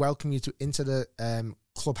 "We'd welcome you into the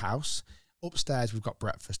clubhouse. Upstairs, we've got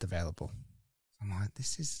breakfast available." I'm like,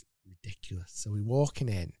 this is ridiculous. So we're walking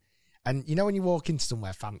in, and when you walk into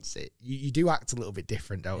somewhere fancy, you do act a little bit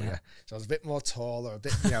different, don't you? So I was a bit more taller, a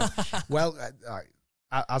bit,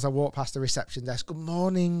 as I walked past the reception desk, good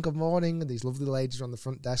morning, and these lovely ladies were on the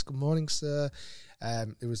front desk, good morning, sir.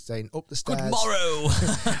 It was saying up the stairs. Good morrow.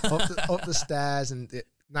 up the stairs, and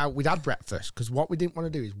now we'd had breakfast, because what we didn't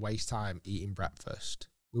want to do is waste time eating breakfast.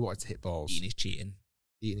 We wanted to hit balls. Eating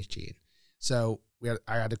is cheating. So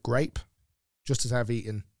I had a grape, just as I've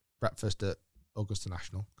eaten breakfast at Augusta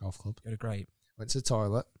National Golf Club. You had a grape. Went to the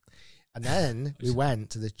toilet, and then we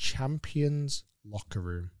went to the champions locker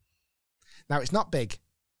room. Now, it's not big.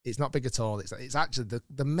 It's not big at all. It's actually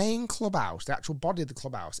the main clubhouse, the actual body of the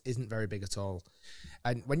clubhouse isn't very big at all.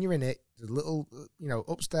 And when you're in it, the little,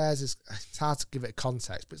 upstairs it's hard to give it a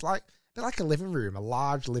context, but it's like a living room, a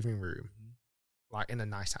large living room, like in a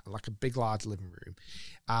nice, like a big, large living room.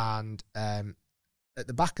 And at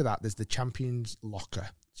the back of that, there's the champions locker.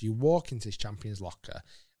 So you walk into this champions locker,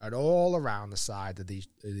 and all around the side of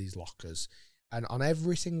these lockers, and on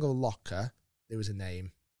every single locker, there was a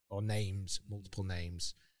name or names, multiple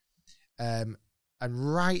names. And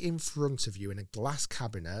right in front of you in a glass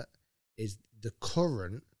cabinet is the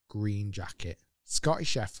current green jacket. Scotty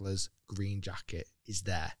Scheffler's green jacket is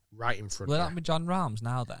there, right in front of you. Will that be John Rahm's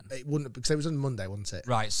now then? It wouldn't, because it was on Monday, wasn't it?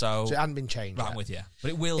 Right, so it hadn't been changed right, yet. I'm with you.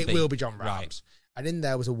 But it will be John Rahm's. Right. And in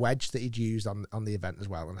there was a wedge that he'd used on the event as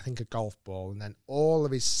well, and I think a golf ball, and then all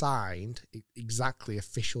of his signed, exactly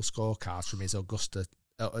official scorecards from his Augusta,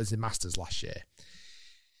 as the Masters last year.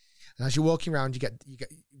 And as you're walking around, you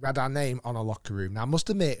read our name on a locker room. Now, I must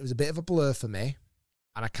admit, it was a bit of a blur for me,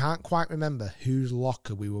 and I can't quite remember whose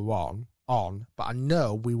locker we were on, but I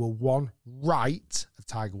know we were one right of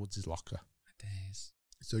Tiger Woods' locker. Days.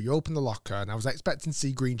 So you open the locker, and I was expecting to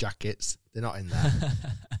see green jackets. They're not in there.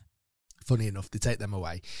 Funny enough, they take them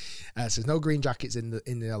away. So there's no green jackets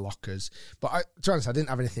in their lockers. But to be honest, I didn't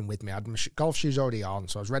have anything with me. I had my golf shoes already on,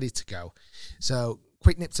 so I was ready to go. So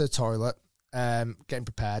quick nip to the toilet. getting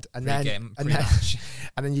prepared, and Pre-game, then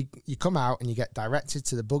and then you come out and you get directed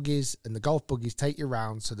to the buggies, and the golf buggies take you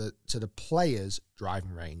around to the players'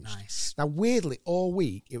 driving range. Nice. Now, weirdly, all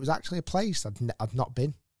week it was actually a place I'd not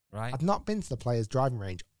been. Right. I'd not been to the players' driving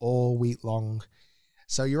range all week long.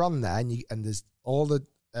 So you're on there, and there's all the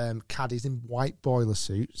caddies in white boiler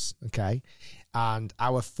suits, okay? And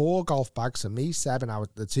our 4 golf bags, so me, Seb, and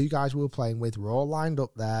the 2 guys we were playing with were all lined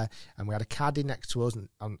up there, and we had a caddy next to us,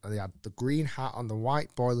 and they had the green hat on the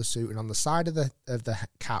white boiler suit, and on the side of the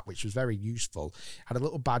cap, which was very useful, had a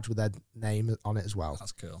little badge with their name on it as well.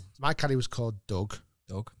 That's cool. My caddy was called Doug.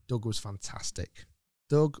 Doug was fantastic.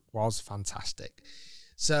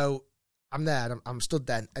 So I'm there, and I'm stood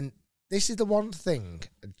there, and this is the one thing,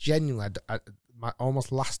 genuinely, my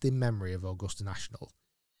almost lasting memory of Augusta National.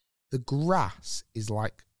 The grass is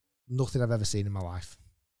like nothing I've ever seen in my life.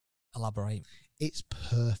 Elaborate. It's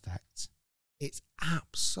perfect. It's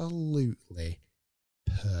absolutely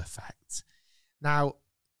perfect. Now,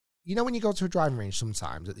 you know when you go to a driving range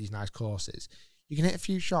sometimes at these nice courses, you can hit a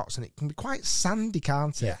few shots and it can be quite sandy,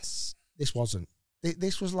 can't it? Yes. This wasn't.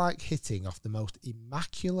 This was like hitting off the most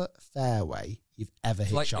immaculate fairway you've ever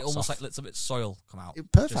hit shots almost off. like little bit of soil come out.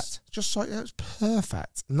 Perfect. Just so it was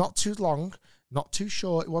perfect. Not too long, not too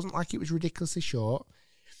short. It wasn't like it was ridiculously short.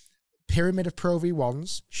 Pyramid of Pro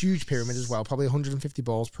V1s, huge pyramid as well, probably 150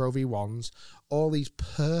 balls, Pro V1s. All these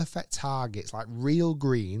perfect targets, like real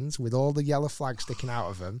greens with all the yellow flags sticking out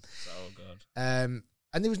of them. So good. And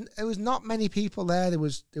there was not many people there. There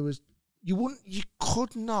was you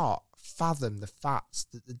could not fathom the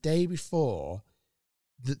fact that the day before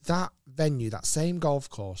that venue, that same golf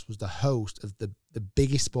course, was the host of the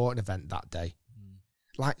biggest sporting event that day.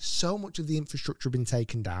 Like, so much of the infrastructure had been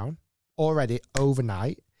taken down already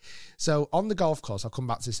overnight. So on the golf course, I'll come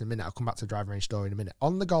back to this in a minute. I'll come back to the driving range story in a minute.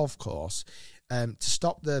 On the golf course, to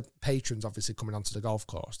stop the patrons obviously coming onto the golf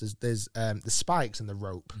course, there's the spikes and the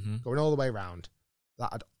rope going all the way around.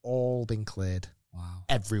 That had all been cleared. Wow.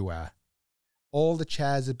 Everywhere. All the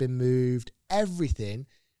chairs had been moved. Everything,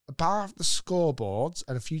 apart the scoreboards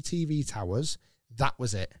and a few TV towers, that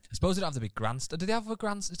was it. I suppose they don't have the big grandstand. Do they have a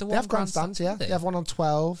grandstand? They have grandstands, yeah. They have one on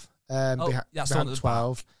 12. That's the one at the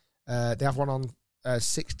 12. They have one on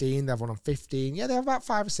 16. They have one on 15. Yeah, they have about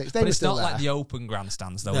 5 or 6. But it's not like the open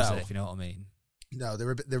grandstands, though, is it? If you know what I mean. No,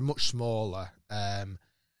 they're much smaller.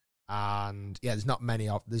 And yeah, there's not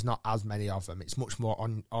as many of them. It's much more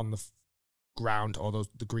on the ground or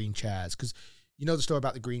the green chairs, because you know the story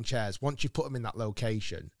about the green chairs. Once you put them in that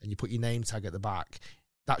location and you put your name tag at the back,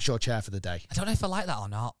 that's your chair for the day. I don't know if I like that or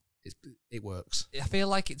not. It works. I feel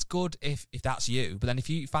like it's good if that's you, but then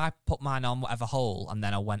if I put mine on whatever hole and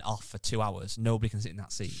then I went off for 2 hours, nobody can sit in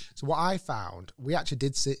that seat. So what I found, we actually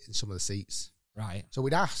did sit in some of the seats. Right. So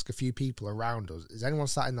we'd ask a few people around us, is anyone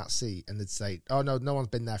sat in that seat? And they'd say, oh, no one's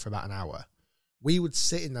been there for about an hour. We would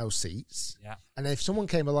sit in those seats. Yeah. And if someone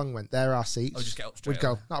came along and went, there are seats. Oh, just get up straight we'd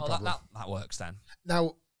go, over. not a problem. That works then.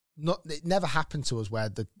 Now, it never happened to us where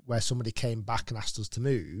somebody came back and asked us to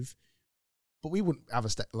move, but we wouldn't have a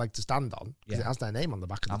leg to stand on because it has their name on the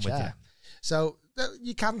back of the chair. So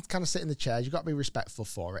you can kind of sit in the chairs. You've got to be respectful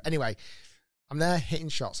for it. Anyway, I'm there hitting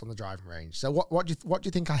shots on the driving range. So what do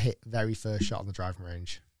you think I hit very first shot on the driving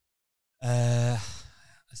range? A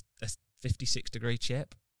 56-degree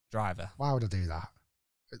chip driver. Why would I do that?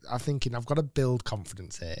 I'm thinking I've got to build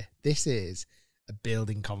confidence here. This is a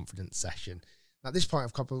building confidence session. At this point,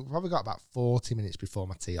 I've probably got about 40 minutes before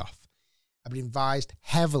my tee off. I've been advised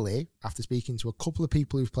heavily, after speaking to a couple of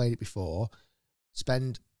people who've played it before,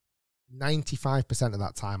 spend 95% of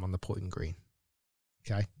that time on the putting green.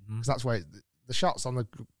 Okay? Because that's where the shots on the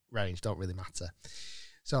range don't really matter.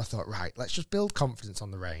 So I thought, right, let's just build confidence on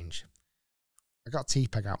the range. I got a tee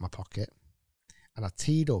peg out of my pocket and I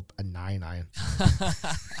teed up a 9-iron.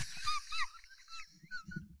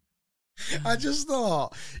 I just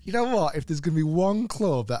thought, you know what? If there's going to be one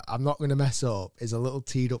club that I'm not going to mess up, is a little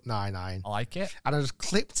teed up 9-iron. I like it. And I just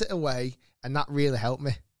clipped it away, and that really helped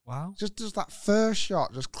me. Wow. Just that first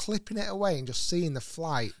shot, just clipping it away and just seeing the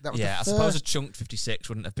flight. That was I suppose a chunked 56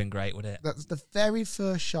 wouldn't have been great, would it? That's the very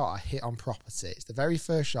first shot I hit on property. It's the very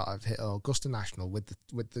first shot I've hit at Augusta National with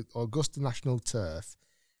the Augusta National turf.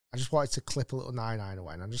 I just wanted to clip a little 9-iron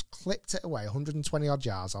away, and I just clipped it away, 120 odd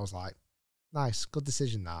yards. I was like, nice, good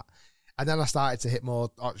decision that. And then I started to hit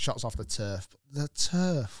more shots off the turf. The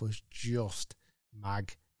turf was just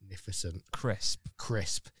magnificent. Crisp.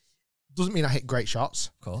 Doesn't mean I hit great shots.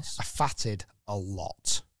 Of course. I fatted a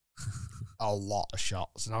lot. A lot of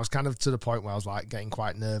shots. And I was kind of to the point where I was like getting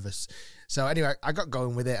quite nervous. So anyway, I got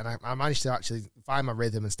going with it, and I managed to actually find my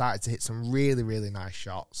rhythm and started to hit some really, really nice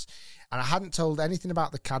shots. And I hadn't told anything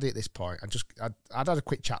about the caddy at this point. I'd had a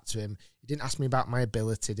quick chat to him. He didn't ask me about my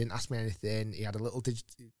ability, didn't ask me anything. He had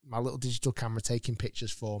my little digital camera taking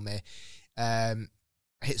pictures for me.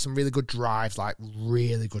 Hit some really good drives, like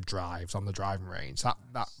really good drives on the driving range. That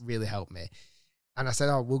really helped me. And I said,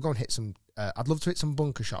 oh, we'll go and hit some, I'd love to hit some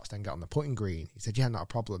bunker shots, then get on the putting green. He said, yeah, not a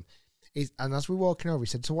problem. And as we were walking over, he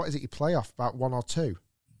said, so what is it you play off, about 1 or 2?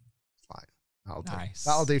 It's like, that'll do.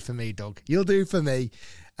 That'll do for me, Doug. You'll do for me.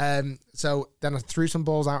 So then I threw some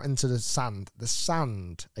balls out into the sand. The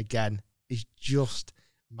sand, again, is just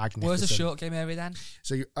magnificent. Where's the short game area then?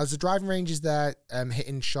 So as the driving range is there,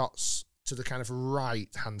 hitting shots to the kind of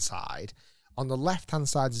right-hand side, on the left-hand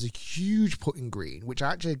side is a huge putting green, which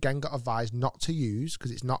I actually, again, got advised not to use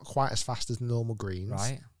because it's not quite as fast as normal greens.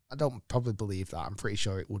 Right. I don't probably believe that. I'm pretty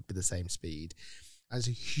sure it would be the same speed. And there's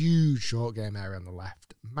a huge short game area on the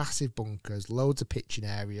left. Massive bunkers, loads of pitching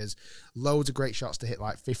areas, loads of great shots to hit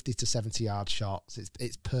like 50 to 70-yard shots.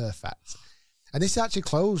 It's perfect. And this is actually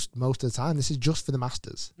closed most of the time. This is just for the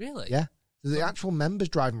Masters. Really? Yeah. The actual members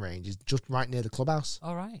driving range is just right near the clubhouse.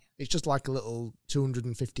 All right. It's just like a little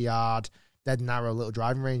 250-yard, dead narrow little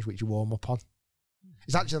driving range which you warm up on.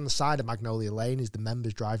 It's actually on the side of Magnolia Lane is the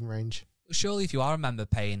members driving range. Surely if you are a member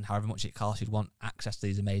paying however much it costs, you'd want access to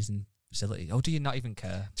these amazing facilities. Or do you not even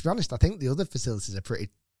care? To be honest, I think the other facilities are pretty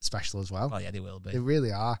special as well. Oh, yeah, they will be. They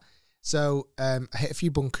really are. So I hit a few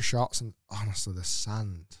bunker shots and honestly, the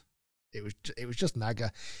sand... It was just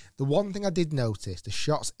mega. The one thing I did notice, the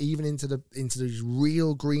shots even into these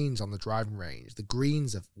real greens on the driving range, the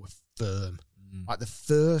greens were firm. Like the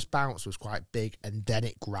first bounce was quite big and then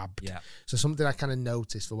it grabbed. Yeah. So something I kind of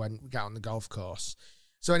noticed for when we got on the golf course.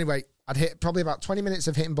 So anyway, I'd hit probably about 20 minutes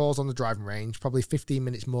of hitting balls on the driving range, probably 15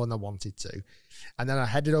 minutes more than I wanted to. And then I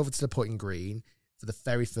headed over to the putting green for the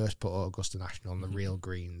very first putt at Augusta National on the real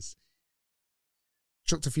greens.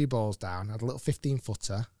 Chucked a few balls down, had a little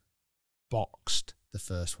 15-footer. Boxed the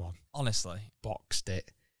first one. Honestly. Boxed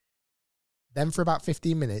it. Then for about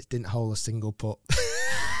 15 minutes, didn't hole a single putt.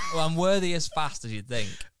 Well, I'm worthy as fast as you'd think.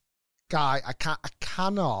 Guy, I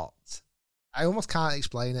almost can't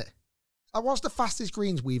explain it. What's the fastest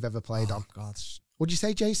greens we've ever played on? God. Would you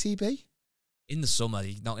say JCB? In the summer,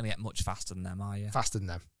 you're not going to get much faster than them, are you? Faster than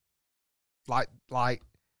them. Like,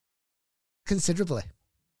 considerably.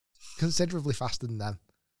 Considerably faster than them.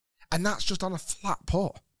 And that's just on a flat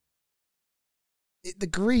putt. The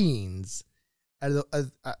greens, a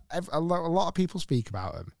lot of people speak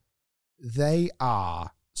about them. They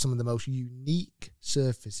are some of the most unique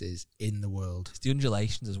surfaces in the world. It's the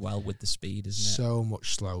undulations as well with the speed, isn't it? So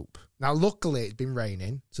much slope. Now, luckily, it's been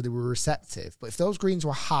raining, so they were receptive. But if those greens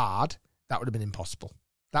were hard, that would have been impossible.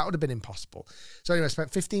 That would have been impossible. So anyway, I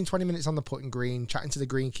spent 15, 20 minutes on the putting green, chatting to the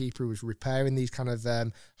greenkeeper who was repairing these kind of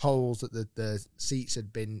holes that the seats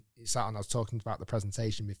had been sat on. I was talking about the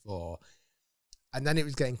presentation before. And then it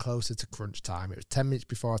was getting closer to crunch time. It was 10 minutes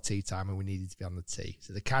before our tee time and we needed to be on the tee.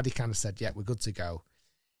 So the caddy kind of said, yeah, we're good to go.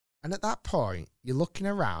 And at that point, you're looking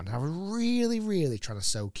around and I was really, really trying to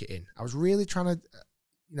soak it in. I was really trying to,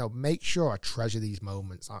 make sure I treasure these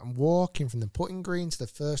moments. I'm walking from the putting green to the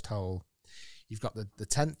first hole. You've got the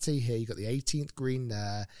 10th tee here. You've got the 18th green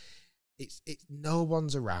there. It's no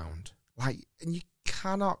one's around. And you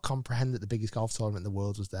cannot comprehend that the biggest golf tournament in the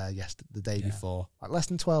world was there the day before, like less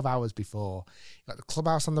than 12 hours before. You've got the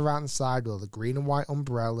clubhouse on the right hand side with all the green and white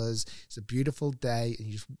umbrellas. It's a beautiful day, and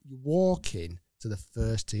you're walking to the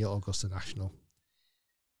first tee at Augusta National.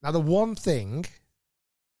 Now, the one thing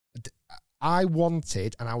I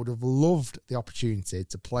wanted, and I would have loved the opportunity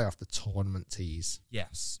to play off the tournament tees.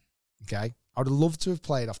 Yes. Okay, I would have loved to have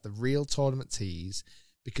played off the real tournament tees.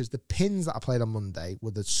 Because the pins that I played on Monday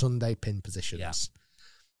were the Sunday pin positions. Yeah.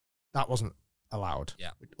 That wasn't allowed.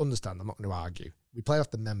 Yeah. Understand, I'm not going to argue. We played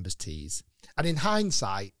off the members' tees. And in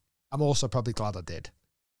hindsight, I'm also probably glad I did.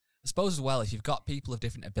 I suppose as well, if you've got people of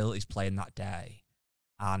different abilities playing that day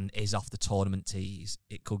and is off the tournament tees,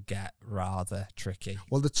 it could get rather tricky.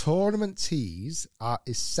 Well, the tournament tees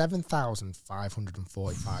is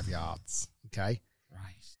 7,545 yards. Okay?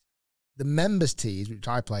 Right. The members' tees, which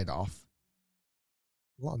I played off,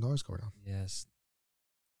 a lot of noise going on. Yes.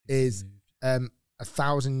 Is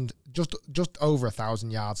 1,000, just over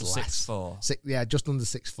 1,000 yards less. 6'4". Yeah, just under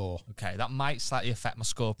 6'4". Okay, that might slightly affect my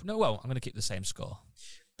score. No, well, I'm going to keep the same score.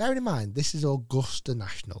 Bearing in mind, this is Augusta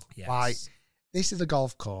National. Yes. This is a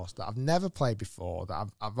golf course that I've never played before,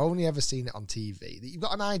 that I've only ever seen it on TV. You've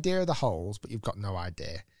got an idea of the holes, but you've got no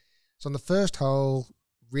idea. So on the first hole,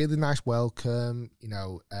 really nice welcome,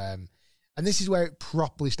 and this is where it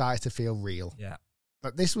properly started to feel real. Yeah.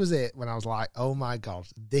 But this was it when I was like, oh my God,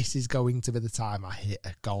 this is going to be the time I hit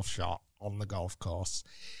a golf shot on the golf course.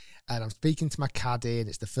 And I'm speaking to my caddy, and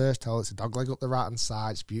it's the first hole. It's a dog leg up the right-hand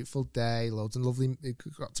side. It's a beautiful day. Loads and lovely.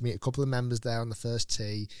 Got to meet a couple of members there on the first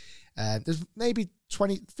tee. There's maybe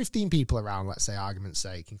 15 people around, let's say, argument's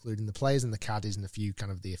sake, including the players and the caddies and a few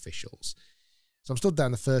kind of the officials. So I'm stood there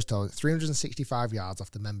on the first hole, 365 yards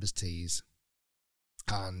off the members' tees.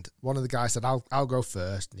 And one of the guys said, I'll go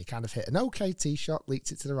first. And he kind of hit an okay tee shot,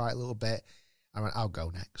 leaked it to the right a little bit. I went, I'll go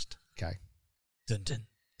next. Okay. Dun, dun,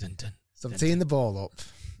 dun, dun. So I'm teeing the ball up.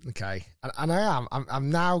 Okay. And I'm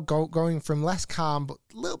now going from less calm, but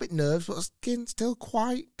a little bit nervous, but still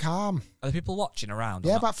quite calm. Are there people watching around?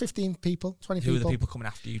 Yeah, about 15 people, 20 people. Who are the people coming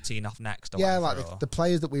after you, teeing off next? Yeah, like the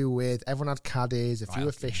players that we were with. Everyone had caddies, a few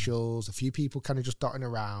officials, a few people kind of just dotting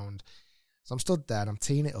around. So I'm stood there and I'm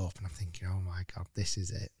teeing it up and I'm thinking, oh my God, this is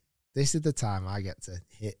it. This is the time I get to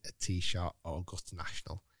hit a tee shot at Augusta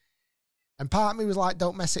National. And part of me was like,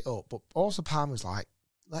 don't mess it up. But also part of me was like,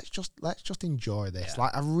 let's just enjoy this. Yeah.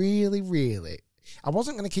 Like, I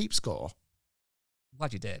wasn't going to keep score. I'm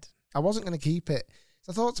glad you did. I wasn't going to keep it.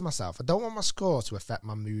 So I thought to myself, I don't want my score to affect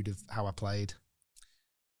my mood of how I played.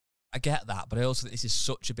 I get that, but I also think this is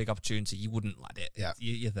such a big opportunity. You wouldn't let it. Yeah.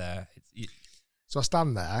 You're there. So I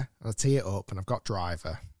stand there and I tee it up and I've got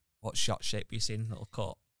driver. What shot shape are you seeing? Little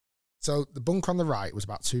cut? So the bunker on the right was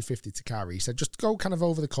about 250 to carry. He said, just go kind of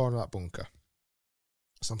over the corner of that bunker.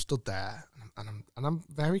 So I'm stood there and I'm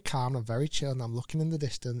very calm, I'm very chill, and I'm looking in the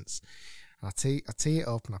distance. And I tee it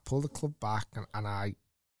up and I pull the club back and I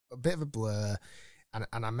a bit of a blur and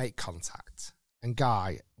I make contact. And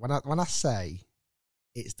Guy, when I say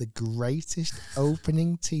it's the greatest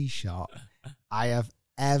opening tee shot I have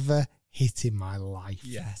ever hit in my life.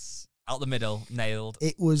 Yes. Out the middle, nailed.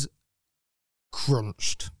 It was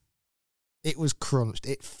crunched.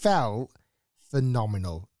 It felt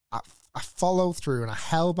phenomenal. I followed through and I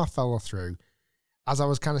held my follow through as I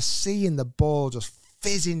was kind of seeing the ball just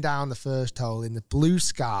fizzing down the first hole in the blue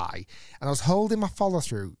sky. And I was holding my follow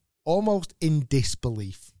through almost in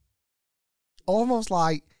disbelief. Almost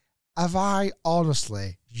like, have I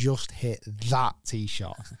honestly just hit that tee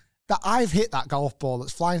shot? That I've hit that golf ball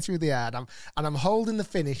that's flying through the air and I'm holding the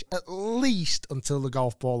finish at least until the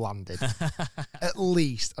golf ball landed. At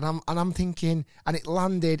least. And I'm thinking, and it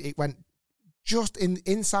landed, it went just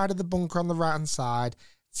inside of the bunker on the right-hand side,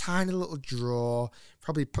 tiny little draw,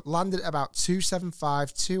 probably landed at about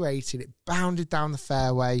 275, 280, and it bounded down the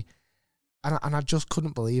fairway, and I just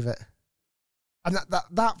couldn't believe it. And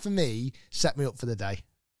that for me set me up for the day.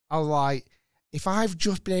 I was like, if I've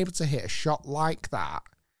just been able to hit a shot like that,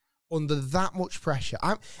 under that much pressure,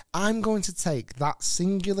 I'm going to take that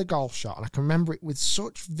singular golf shot, and I can remember it with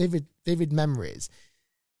such vivid memories,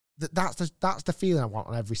 that's the feeling I want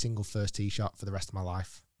on every single first tee shot for the rest of my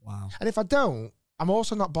life. Wow. And if I don't, I'm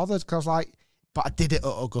also not bothered because I was like, but I did it at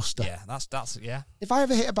Augusta. Yeah, that's yeah. If I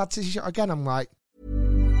ever hit a bad tee shot again, I'm like.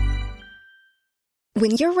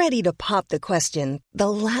 When you're ready to pop the question,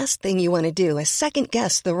 the last thing you want to do is second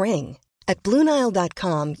guess the ring. At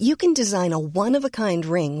BlueNile.com, you can design a one-of-a-kind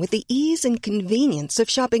ring with the ease and convenience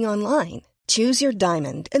of shopping online. Choose your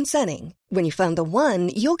diamond and setting. When you find the one,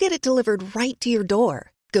 you'll get it delivered right to your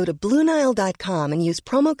door. Go to BlueNile.com and use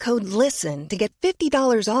promo code LISTEN to get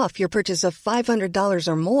 $50 off your purchase of $500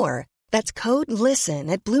 or more. That's code LISTEN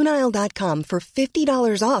at BlueNile.com for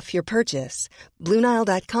 $50 off your purchase.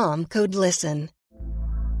 BlueNile.com, code LISTEN.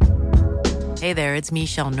 Hey there, it's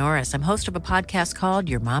Michelle Norris. I'm host of a podcast called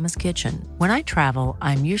Your Mama's Kitchen. When I travel,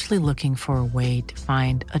 I'm usually looking for a way to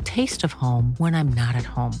find a taste of home when I'm not at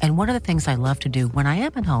home. And one of the things I love to do when I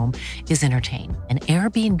am at home is entertain. And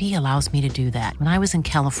Airbnb allows me to do that. When I was in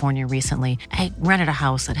California recently, I rented a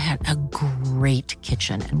house that had a great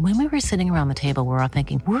kitchen. And when we were sitting around the table, we're all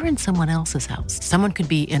thinking, we're in someone else's house. Someone could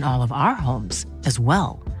be in all of our homes as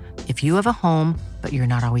well. If you have a home, but you're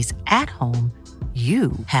not always at home,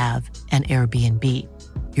 you have an Airbnb.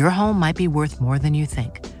 Your home might be worth more than you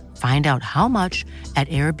think. Find out how much at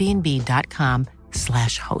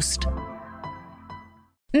airbnb.com/host.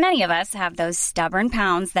 Many of us have those stubborn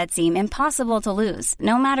pounds that seem impossible to lose,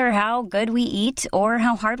 no matter how good we eat or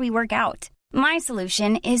how hard we work out. My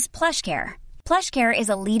solution is PlushCare. PlushCare is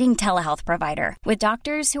a leading telehealth provider with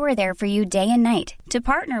doctors who are there for you day and night to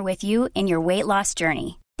partner with you in your weight loss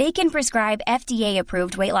journey. They can prescribe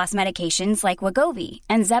FDA-approved weight loss medications like Wegovy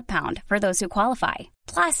and Zepbound for those who qualify.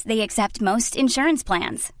 Plus, they accept most insurance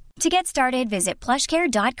plans. To get started, visit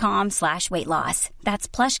plushcare.com/weightloss. That's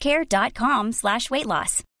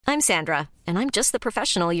plushcare.com/weightloss. I'm Sandra, and I'm just the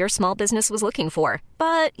professional your small business was looking for.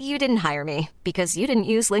 But you didn't hire me because you didn't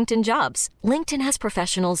use LinkedIn Jobs. LinkedIn has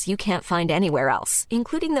professionals you can't find anywhere else,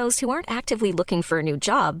 including those who aren't actively looking for a new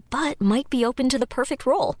job, but might be open to the perfect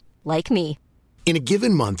role, like me. In a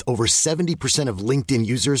given month, over 70% of LinkedIn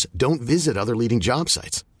users don't visit other leading job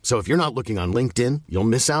sites. So if you're not looking on LinkedIn, you'll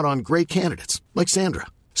miss out on great candidates like Sandra.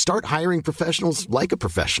 Start hiring professionals like a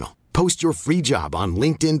professional. Post your free job on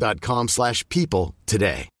linkedin.com/people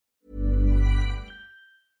today.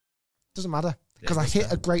 Doesn't matter, because I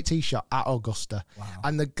hit a great tee shot at Augusta. Wow.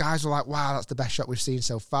 And the guys were like, wow, that's the best shot we've seen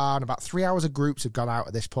so far. And about 3 hours of groups have gone out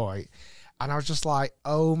at this point. And I was just like,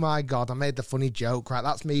 oh my God, I made the funny joke, right?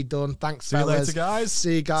 That's me done. Thanks, See you fellas. later, guys.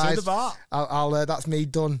 See you guys. See you in the bar. I'll that's me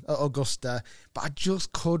done at Augusta. But I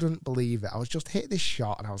just couldn't believe it. I was just hit this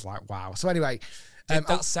shot and I was like, wow. So anyway. Did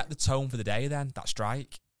that set the tone for the day then, that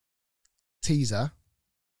strike? Teaser.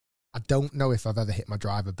 I don't know if I've ever hit my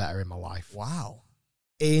driver better in my life. Wow.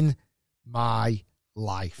 In my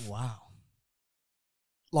life. Wow.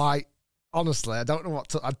 Like, honestly, I don't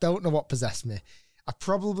know what possessed me. I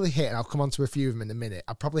probably hit, and I'll come on to a few of them in a minute,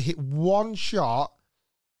 I probably hit one shot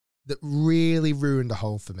that really ruined the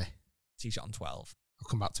hole for me. Tee shot on 12. I'll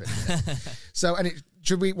come back to it in a minute. So,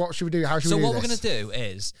 what should we do? How should we do this? So what we're going to do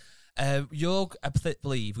is, I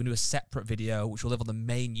believe we're going to do a separate video, which will live on the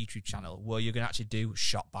main YouTube channel, where you're going to actually do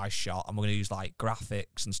shot by shot, and we're going to use like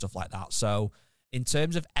graphics and stuff like that. So in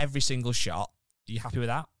terms of every single shot, are you happy with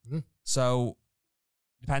that? Mm. So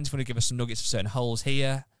depends if you want to give us some nuggets of certain holes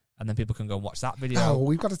here, and then people can go and watch that video. Oh,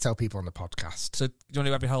 we've got to tell people on the podcast. So do you want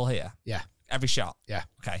to do every hole here? Yeah. Every shot? Yeah.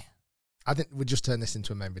 Okay. I think we'll just turn this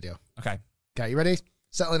into a main video. Okay. Okay, you ready?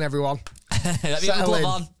 Settle in, everyone. Let me get the glove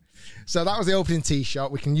on. So that was the opening tee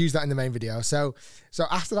shot. We can use that in the main video. So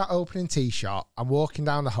after that opening tee shot, I'm walking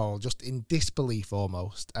down the hole just in disbelief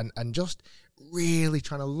almost and just really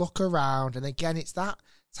trying to look around. And again, it's that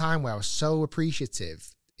time where I was so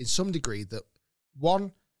appreciative in some degree that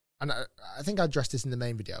one, and I think I addressed this in the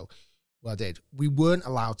main video. Well, I did. We weren't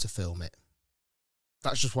allowed to film it.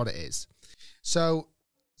 That's just what it is. So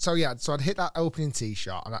I'd hit that opening tee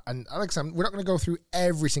shot, and like I said, we're not going to go through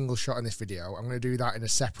every single shot in this video. I'm going to do that in a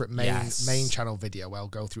separate main channel video where I'll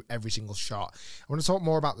go through every single shot. I want to talk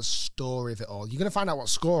more about the story of it all. You're going to find out what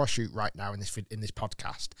score I shoot right now in this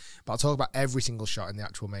podcast, but I'll talk about every single shot in the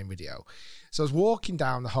actual main video. So I was walking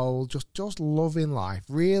down the hole, just loving life,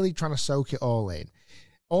 really trying to soak it all in.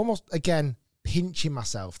 Almost, again, pinching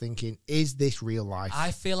myself, thinking, is this real life?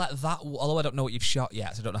 I feel like that, although I don't know what you've shot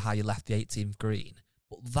yet, so I don't know how you left the 18th green,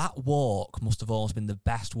 but that walk must have almost been the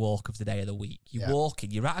best walk of the day of the week. You're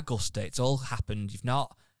walking, you're at Augusta, it's all happened, you've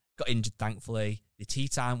not got injured, thankfully. The tee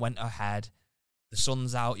time went ahead, the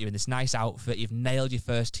sun's out, you're in this nice outfit, you've nailed your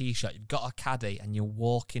first tee shot, you've got a caddy, and you're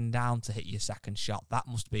walking down to hit your second shot. That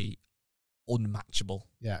must be unmatchable.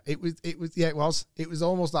 Yeah, it was. It was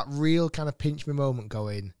almost that real kind of pinch me moment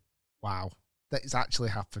going, wow, that it's actually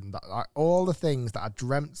happened. That, like, all the things that I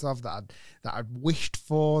dreamt of, that I'd wished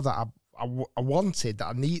for, that I wanted, that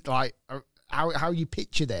I need, like how you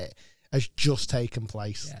pictured it has just taken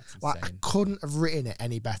place. Yeah, like I couldn't have written it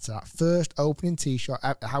any better. That first opening tee shot,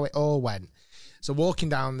 how it all went. So walking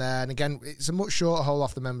down there, and again, it's a much shorter hole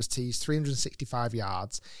off the members' tees, 365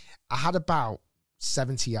 yards. I had about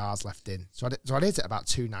 70 yards left in, so I hit it at about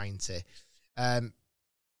 290.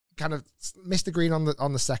 Kind of missed the green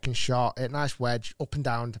on the second shot. Hit a nice wedge up and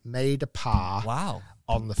down, made a par. Wow!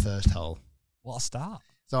 On the first hole. What a start!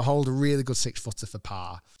 So I hold a really good 6-footer for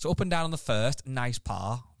par. So up and down on the first, nice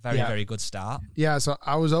par. Very good start. Yeah, so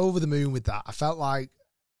I was over the moon with that. I felt like,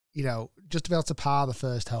 just to be able to par the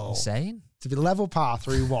first hole. Insane. To be level par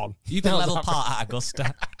through one. You've been level par at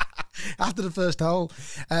Augusta. After the first hole.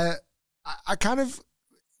 We're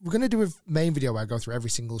going to do a main video where I go through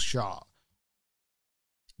every single shot.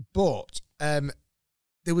 But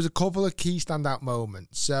there was a couple of key standout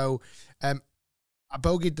moments. So I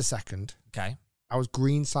bogeyed the second. Okay. I was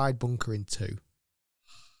greenside bunkering 2.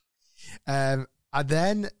 I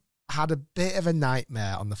then had a bit of a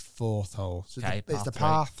nightmare on the fourth hole. So it's the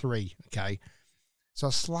par 3. Okay. So I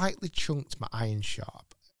slightly chunked my iron shot.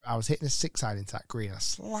 I was hitting a 6-iron into that green. I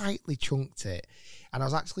slightly chunked it. And I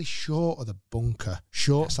was actually short of the bunker,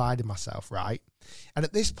 short-sided myself, right? And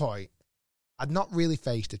at this point, I'd not really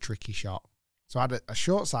faced a tricky shot. So I had a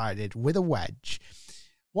short-sided with a wedge.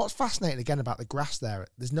 What's fascinating, again, about the grass there,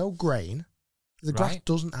 there's no grain. The grass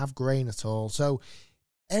doesn't have grain at all. So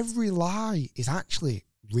every lie is actually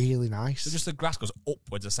really nice. So just the grass goes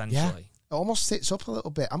upwards, essentially. Yeah, it almost sits up a little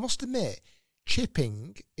bit. I must admit,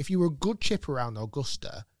 chipping, if you were a good chipper around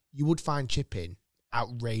Augusta, you would find chipping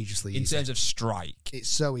outrageously in easy. terms of strike. It's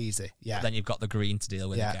so easy, yeah. But then you've got the green to deal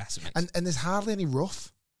with, I guess. And there's hardly any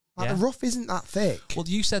rough. Like, the rough isn't that thick. Well,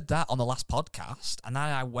 you said that on the last podcast, and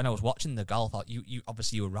when I was watching the golf, you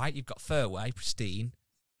obviously you were right. You've got fairway, pristine,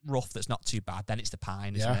 rough that's not too bad. Then it's the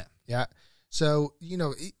pine, isn't it? Yeah. So,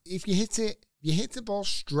 if you hit the ball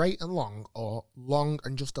straight and long, or long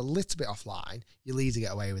and just a little bit offline, you'll easily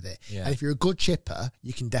get away with it. Yeah. And if you're a good chipper,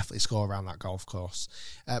 you can definitely score around that golf course.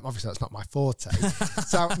 Obviously, that's not my forte.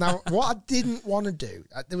 So now, what I didn't want to do,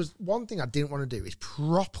 there was one thing I didn't want to do, is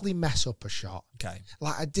properly mess up a shot. Okay.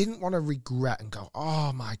 Like, I didn't want to regret and go,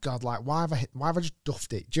 oh my God, like, why have I just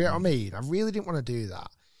duffed it? Do you know what I mean? I really didn't want to do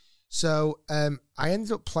that. So I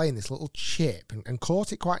ended up playing this little chip and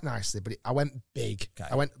caught it quite nicely, but I went big. Okay.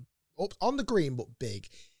 I went up on the green, but big,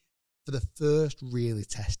 for the first really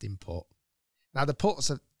testing putt. Now, the putts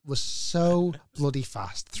was so bloody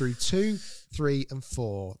fast. Through 2, 3, and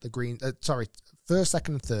 4, the green, first,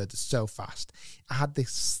 second, and third, so fast. I had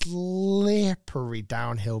this slippery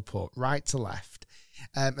downhill putt, right to left.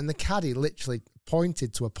 And the caddy literally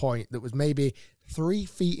pointed to a point that was maybe 3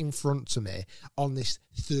 feet in front of me on this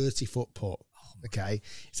 30-foot putt. Okay,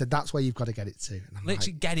 he said that's where you've got to get it to. And I'm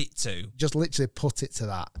literally get it to. Just literally put it to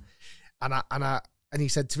that. And he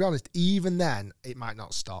said, to be honest, even then it might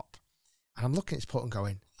not stop. And I'm looking at his putt and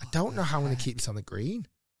going, I don't know how I'm going to keep this on the green.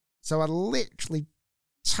 So I literally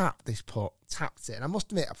tapped this putt, tapped it, and I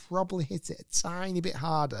must admit I probably hit it a tiny bit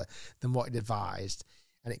harder than what he'd advised.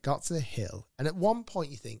 And it got to the hill. And at one point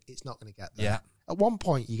you think it's not going to get there. Yeah. At one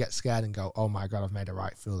point you get scared and go, oh my God, I've made a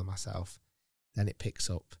right fool of myself. Then it picks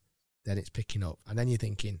up. Then it's picking up. And then you're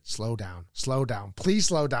thinking, slow down, please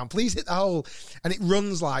slow down, please hit the hole. And it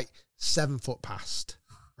runs like 7 foot past.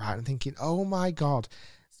 Right. I'm thinking, oh my God.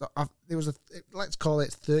 So there was let's call it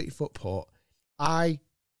 30-foot putt. I,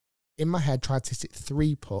 in my head, tried to hit it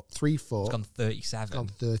 3 foot. It's gone 37. It's gone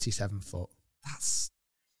 37 foot. That's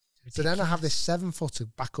ridiculous. So then I have this 7-footer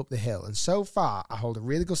back up the hill. And so far, I hold a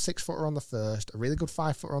really good 6-footer on the first, a really good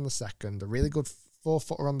 5-footer on the second, a really good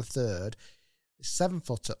 4-footer on the third,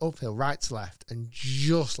 7-footer uphill, right to left, and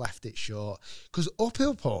just left it short. Because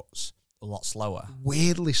uphill putts, a lot slower.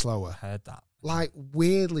 Weirdly slower. I heard that. Like,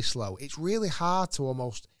 weirdly slow. It's really hard to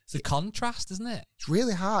almost... It's a contrast, isn't it? It's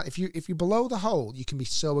really hard. If you're below the hole, you can be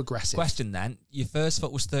so aggressive. Question then. Your first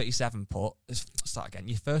foot was 37 foot. Let's start again.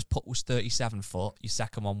 Your first putt was 37 foot. Your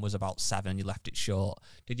second one was about 7. You left it short.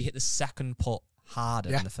 Did you hit the second putt harder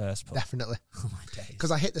than the first putt? Definitely. Oh, my days.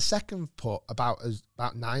 Because I hit the second putt about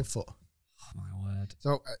 9 foot. Oh, my word.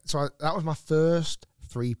 So that was my first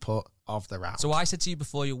 3 putt of the round. So I said to you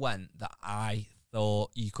before you went that I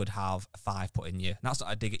thought you could have a 5 putt in you. And that's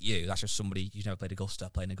not a dig at you. That's just somebody who's never played Augusta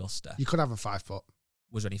playing Augusta. You could have a 5 putt.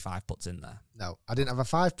 Was there any 5 putts in there? No, I didn't have a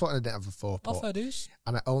 5 putt and I didn't have a 4 putt. Oh, fair dues.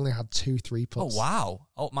 And I only had 2 3 putts. Oh, wow.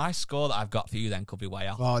 Oh, my score that I've got for you then could be way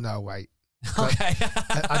off. Oh, no, wait. Okay.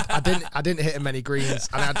 I didn't hit many greens,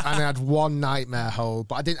 and I had 1 nightmare hole,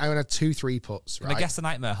 but I only had 2 3 putts. Right? Can I guess the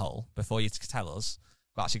nightmare hole before you tell us?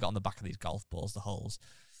 We've actually got on the back of these golf balls the holes.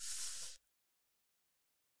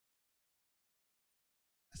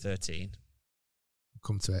 13.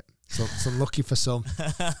 Come to it. So it's unlucky for some,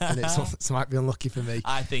 and it might be unlucky for me.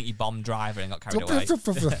 I think you bombed driver and got carried away.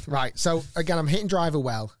 Right. So again, I'm hitting driver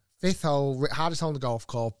well. 5th hole, hardest hole in the golf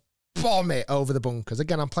course. Bomb it over the bunkers.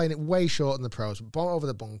 Again, I'm playing it way short than the pros. Bomb it over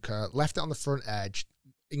the bunker. Left it on the front edge.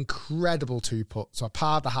 Incredible 2 putt. So I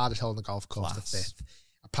parred the hardest hole in the golf course, the 5th.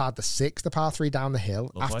 I parred the 6th, the par 3 down the hill.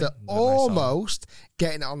 Lovely. After almost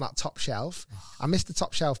getting it on that top shelf. I missed the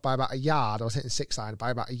top shelf by about a yard. I was hitting 6-iron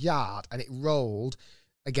by about a yard, and it rolled,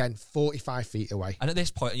 again, 45 feet away. And at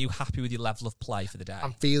this point, are you happy with your level of play for the day?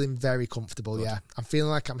 I'm feeling very comfortable, yeah. I'm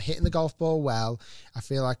feeling like I'm hitting the golf ball well. I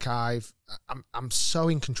feel like I'm so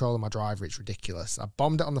in control of my driver, it's ridiculous. I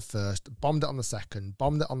bombed it on the first, bombed it on the second,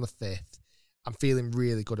 bombed it on the 5th. I'm feeling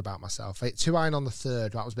really good about myself. I hit 2-iron on the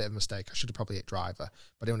 3rd. That was a bit of a mistake. I should have probably hit driver, but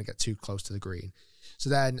I didn't want to get too close to the green.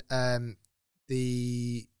 So then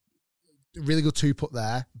the really good 2 putt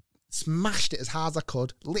there. Smashed it as hard as I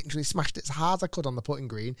could. Literally smashed it as hard as I could on the putting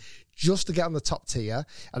green just to get on the top tier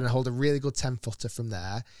and then hold a really good 10-footer from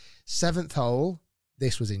there. 7th hole,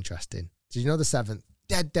 this was interesting. So you know the 7th,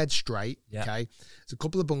 dead straight, okay? It's a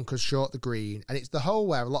couple of bunkers short the green, and it's the hole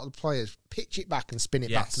where a lot of the players pitch it back and spin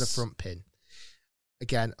it back to the front pin.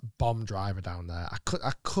 Again, bomb driver down there.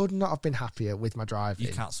 I could not have been happier with my driving.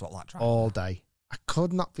 You can't swap that driver. All day. I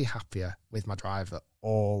could not be happier with my driver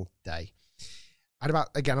all day. I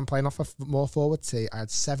had I'm playing off a more forward tee. I had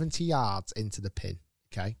 70 yards into the pin,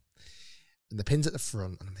 okay? And the pin's at the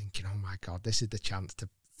front, and I'm thinking, oh my God, this is the chance to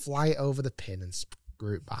fly it over the pin and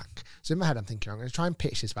group back. So in my head, I'm thinking, I'm going to try and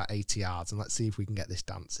pitch this about 80 yards and let's see if we can get this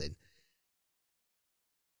dancing.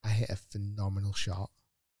 I hit a phenomenal shot,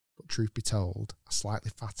 but truth be told, I slightly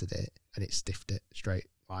fatted it and it stiffed it straight,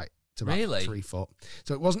 like to about 3 foot.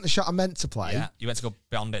 So it wasn't the shot I meant to play. Yeah, you went to go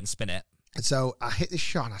beyond it and spin it. And so I hit this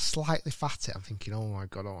shot and I slightly fat it. I'm thinking, oh my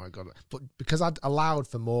God. But because I'd allowed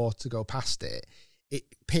for more to go past it, it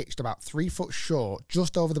pitched about 3 foot short,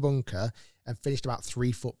 just over the bunker, and finished about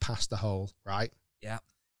 3 foot past the hole, right? Yeah.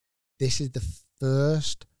 This is the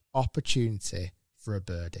first opportunity for a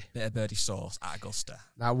birdie. Bit of birdie sauce at Augusta.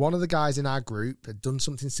 Now, one of the guys in our group had done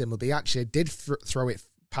something similar. He actually did throw it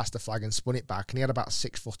past the flag and spun it back, and he had about a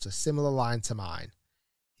 6-footer, similar line to mine.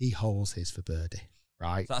 He holes his for birdie.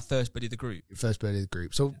 Right. Is that first birdie of the group? First birdie of the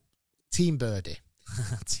group. So, team birdie.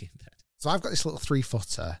 Team birdie. So, I've got this little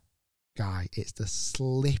 3-footer. Guy, it's the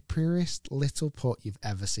slipperiest little putt you've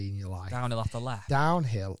ever seen in your life. Downhill off the left.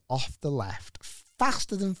 Downhill off the left.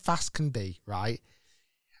 Faster than fast can be, right?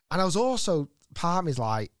 And I was also, part of me is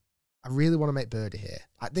like, I really want to make birdie here.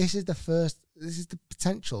 Like, this is the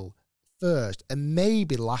potential first and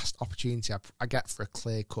maybe last opportunity I get for a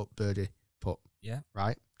clear-cut birdie putt. Yeah.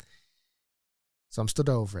 Right? So I'm stood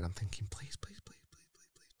over it. I'm thinking, please,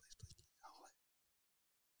 hold it.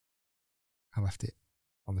 I left it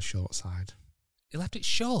on the short side. You left it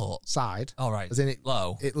short? Side. All right. As in it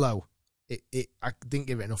low. It low. I didn't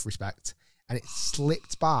give it enough respect. And it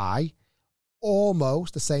slipped by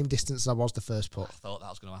almost the same distance as I was the first putt. I thought that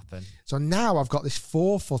was going to happen. So now I've got this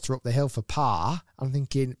 4-footer up the hill for par. I'm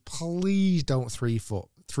thinking, please don't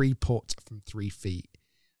 3-putt from 3 feet.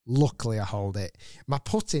 Luckily, I hold it. My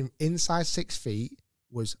putting inside 6 feet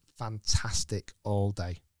was fantastic all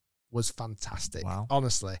day. Was fantastic. Wow.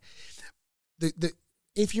 Honestly.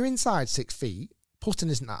 If you're inside 6 feet, putting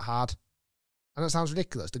isn't that hard. And that sounds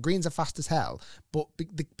ridiculous. The greens are fast as hell. But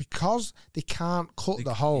because they can't cut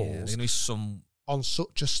the holes there's going to be some on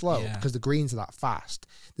such a slope, because the greens are that fast,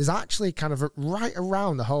 there's actually kind of right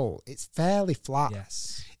around the hole, it's fairly flat.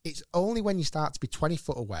 Yes. It's only when you start to be 20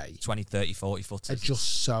 foot away. 20, 30, 40 foot. It's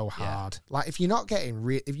just so hard. Like, if you're not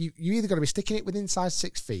getting if you either got to be sticking it with inside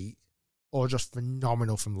 6 feet or just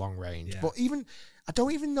phenomenal from long range. Yeah. But I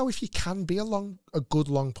don't even know if you can be a good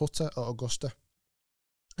long putter at Augusta.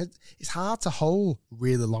 It's hard to hole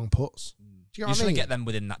really long putts. Do you know what I mean? You just want to get them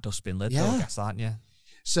within that dustbin lid, though, I guess, aren't you?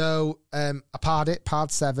 So, I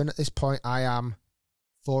parred 7. At this point, I am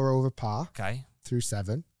 4 over par. Okay. Through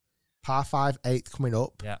 7. Par 5, 8th coming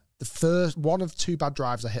up. Yeah. The first one of 2 bad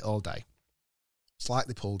drives I hit all day.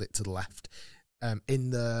 Slightly pulled it to the left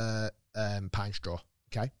in the pine straw.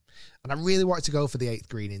 Okay. And I really wanted to go for the 8th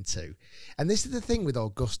green in 2. And this is the thing with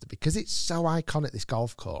Augusta, because it's so iconic, this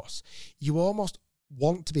golf course, you almost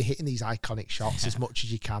want to be hitting these iconic shots as much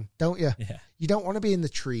as you can, don't you? Yeah. You don't want to be in the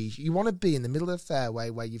trees. You want to be in the middle of the fairway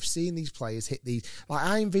where you've seen these players hit these. Like,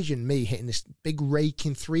 I envisioned me hitting this big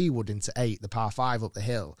raking 3-wood into 8, the par 5 up the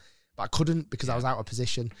hill, but I couldn't because I was out of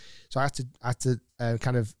position. So I had to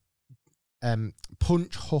kind of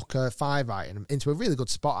punch hook a 5-iron into a really good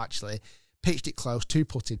spot, actually. Pitched it close,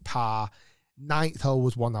 2-putted, par. 9th hole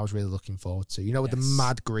was one I was really looking forward to. You know, with the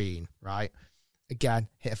mad green, right? Again,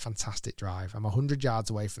 hit a fantastic drive. I'm 100 yards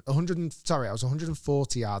away from... I was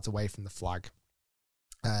 140 yards away from the flag.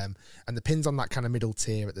 And the pin's on that kind of middle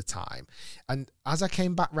tier at the time. And as I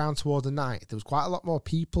came back round toward the 9th, there was quite a lot more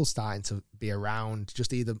people starting to be around.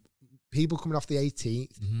 Just either people coming off the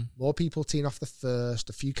 18th, more people teeing off the 1st,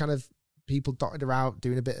 a few kind of people dotted around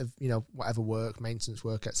doing a bit of, whatever work, maintenance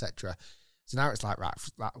work, etc. So now it's like, right,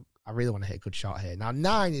 I really want to hit a good shot here. Now,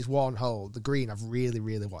 9 is one hole, the green I've really,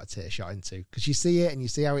 really wanted to hit a shot into, because you see it and you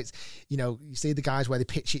see how it's, you see the guys where they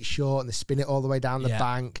pitch it short and they spin it all the way down the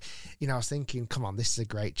bank. I was thinking, come on, this is a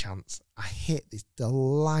great chance. I hit this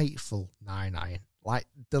delightful 9-iron, like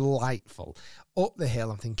delightful. Up the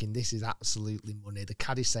hill, I'm thinking, this is absolutely money. The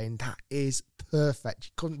caddy's saying, that is perfect.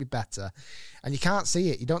 You couldn't be better. And you can't see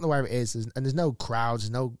it. You don't know where it is. And there's no crowds.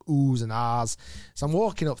 There's no oohs and ahs. So I'm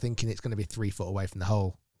walking up thinking it's going to be 3 foot away from the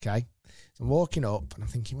hole. Okay. So I'm walking up and I'm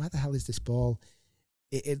thinking, where the hell is this ball?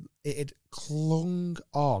 It had clung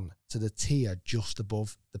on to the tier just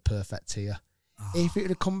above the perfect tier. Oh. If it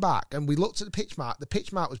had come back and we looked at the pitch mark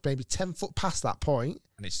was maybe 10 foot past that point.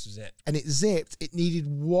 And it's zipped. And it zipped. It needed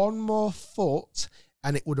one more foot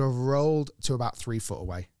and it would have rolled to about 3 foot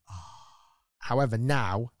away. However,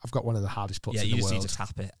 now I've got one of the hardest putts in the world. Yeah, you just need to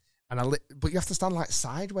tap it. But you have to stand like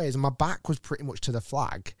sideways, and my back was pretty much to the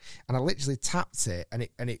flag, and I literally tapped it,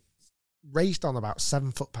 and it raced on about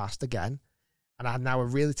 7 foot past again, and I had now a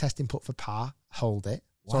really testing putt for par, hold it.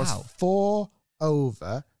 Wow. So I was 4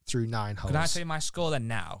 over through 9 holes. Can I tell you my score then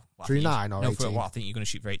now? Through 9 or 18? I think you're going to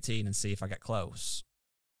shoot for 18 and see if I get close.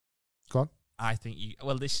 Go on. I think you...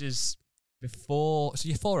 Well, this is before... So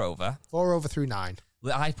you're 4 over. 4 over through 9.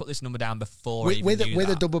 I put this number down before With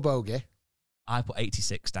a double bogey. I put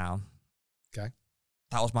 86 down. Okay.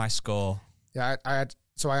 That was my score. Yeah, I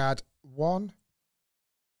had 1,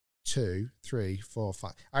 2, 3, 4,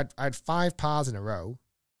 5. I had 5 pars in a row.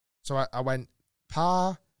 So I went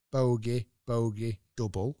par, bogey,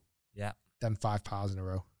 double. Yeah. Then 5 pars in a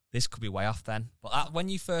row. This could be way off then. But when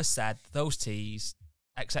you first said those tees,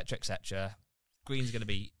 etc., green's going to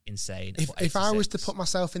be insane. If I was to put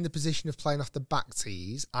myself in the position of playing off the back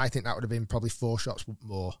tees, I think that would have been probably 4 shots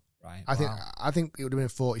more. Right. I think it would have been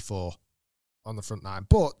 44 on the front 9.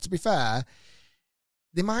 But to be fair,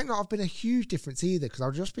 there might not have been a huge difference either because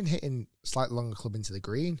I've just been hitting slightly longer club into the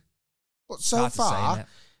green. But so far,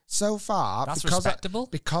 that's respectable.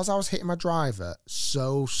 Because I was hitting my driver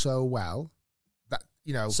so well that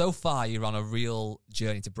So far, you're on a real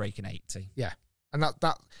journey to breaking 80. Yeah, and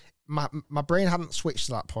that my brain hadn't switched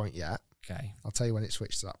to that point yet. Okay, I'll tell you when it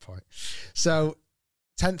switched to that point. So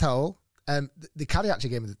 10th hole, the caddy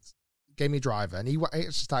actually gave me a driver, and he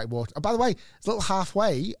just started walking. Oh, by the way, there's a little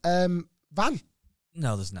halfway van.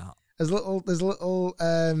 No, there's not. There's a little.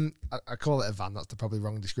 I call it a van. That's the probably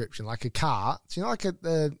wrong description. Like a cart. So, like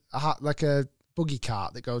a buggy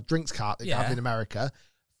cart that goes drinks cart that you have in America,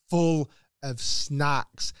 full of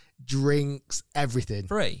snacks, drinks, everything.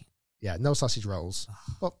 Free. Yeah, no sausage rolls.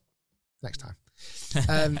 But next time.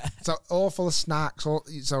 So all full of snacks.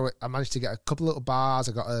 So I managed to get a couple little bars.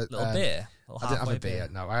 I got a little beer. I didn't have a beer.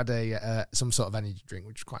 No, I had some sort of energy drink,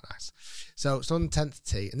 which was quite nice. So it's on the 10th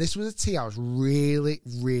tee, and this was a tee I was really,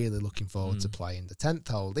 really looking forward to playing. The 10th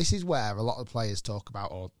hole. This is where a lot of players talk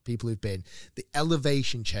about, or people who've been. The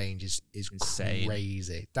elevation change is insane.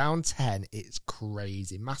 Crazy. Down 10, it's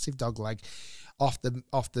crazy. Massive dog leg. Off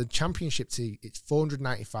the championship tee, it's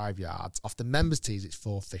 495 yards. Off the members tees, it's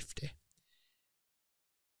 450.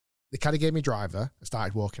 The caddy gave me driver. I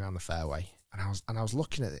started walking down the fairway, and I was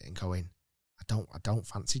looking at it and going, I don't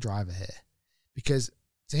fancy driver here, because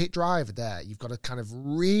to hit driver there, you've got to kind of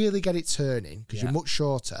really get it turning because you're much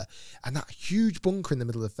shorter, and that huge bunker in the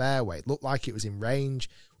middle of the fairway, it looked like it was in range.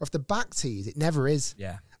 Or off the back tees, it never is.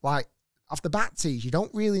 Yeah, like off the back tees, you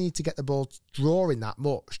don't really need to get the ball drawing that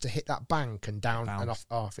much to hit that bank and down and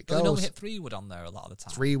off it goes. They normally hit 3-wood on there a lot of the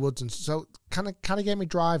time. 3-woods, and so kind of gave me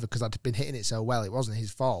driver because I'd been hitting it so well. It wasn't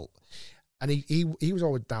his fault. And he was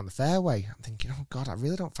always down the fairway. I'm thinking, oh God, I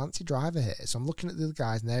really don't fancy driver here. So I'm looking at the other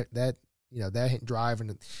guys, and they're hitting driver,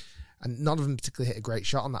 and none of them particularly hit a great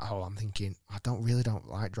shot on that hole. I'm thinking, I don't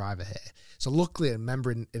like driver here. So luckily, a member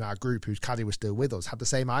in our group whose caddy was still with us had the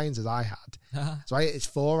same irons as I had. So I hit his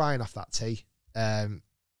 4-iron off that tee, and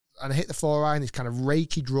I hit the 4-iron. This kind of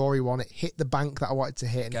rakey, drawy one. It hit the bank that I wanted to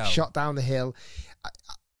hit, and it shot down the hill.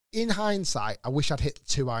 In hindsight, I wish I'd hit the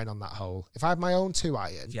 2-iron on that hole. If I had my own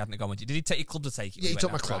 2-iron... If you hadn't gone with you. Did he take your club to take it? Yeah, he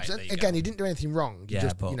took my clubs. Right, again, he didn't do anything wrong.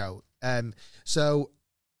 So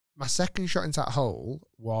my second shot into that hole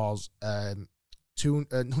was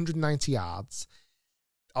 190 yards.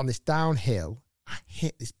 On this downhill, I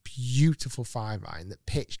hit this beautiful 5-iron that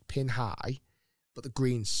pitched pin high, but the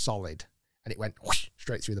green's solid. And it went whoosh,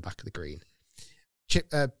 straight through the back of the green.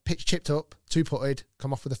 Pitch chipped up, 2-putted,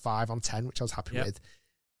 come off with a 5 on 10, which I was happy with.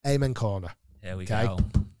 Amen corner. Here we go.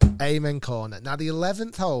 Amen corner. Now, the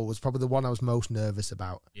 11th hole was probably the one I was most nervous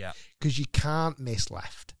about. Yeah. Because you can't miss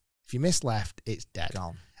left. If you miss left, it's dead.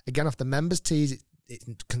 Gone. Again, off the members' tees, it's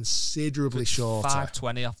considerably shorter.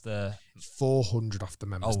 520 off the... 400 off the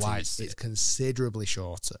members' tees. Right. It's considerably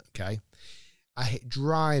shorter, okay? I hit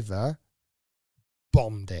driver,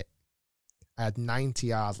 bombed it. I had 90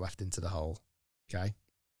 yards left into the hole, okay?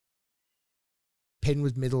 Pin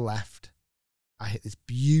was middle left. I hit this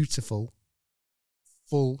beautiful,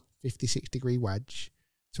 full 56-degree wedge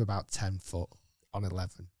to about 10 foot on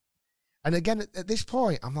 11. And again, at this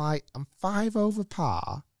point, I'm 5 over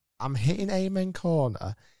par. I'm hitting amen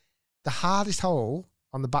corner. The hardest hole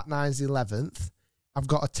on the back nine's the 11th. I've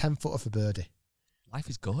got a 10-footer for birdie. Life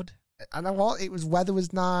is good. And weather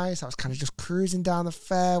was nice. I was kind of just cruising down the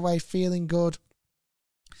fairway, feeling good.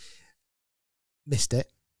 Missed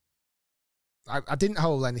it. I didn't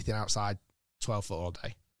hold anything outside 12 foot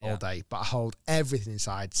all day, but I hold everything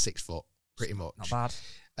inside 6 foot, pretty much. Not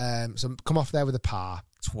bad. So come off there with a par.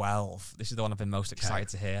 12. This is the one I've been most excited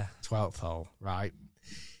to hear. 12th hole, right?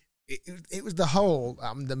 It was the hole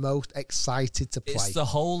I'm the most excited to play. It's the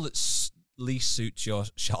hole that least suits your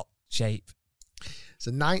shot shape.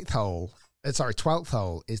 So 12th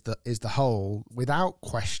hole is the hole, without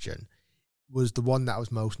question, was the one that I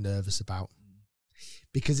was most nervous about.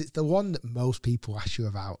 Because it's the one that most people ask you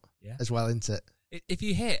about as well, isn't it? If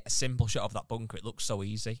you hit a simple shot of that bunker, it looks so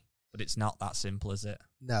easy. But it's not that simple, is it?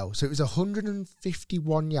 No. So it was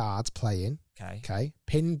 151 yards playing. Okay.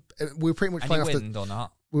 Pin. We were pretty much playing wind or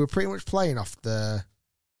not? We were pretty much playing off the.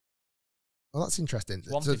 Well, that's interesting.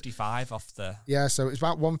 155 off the. Yeah, so it was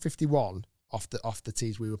about 151 off the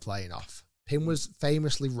tees we were playing off. Pin was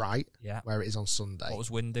famously right. Yeah. Where it is on Sunday. What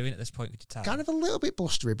was wind doing at this point? Could you tell? Kind of a little bit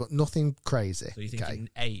blustery, but nothing crazy. So you're thinking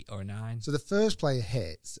 8 or 9? So the first player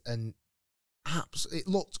hits, and it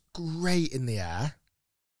looked great in the air.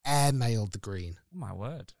 Airmailed the green. Oh my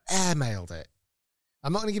word! Airmailed it.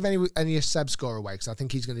 I'm not going to give any of Seb's score away because I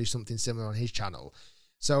think he's going to do something similar on his channel.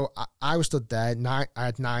 So I was stood there. I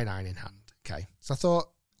had 9-9 in hand. Okay, so I thought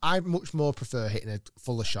I much more prefer hitting a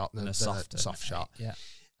fuller shot than a soft shot. Yeah.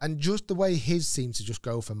 And just the way his seemed to just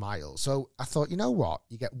go for miles. So I thought, you know what?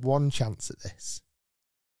 You get one chance at this.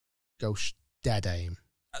 Go dead aim.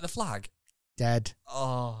 At the flag? Dead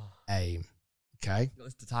aim. Okay?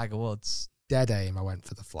 It's the Tiger Woods. Dead aim, I went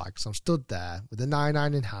for the flag. So I'm stood there with a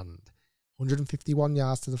 9-9 in hand, 151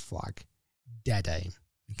 yards to the flag, dead aim.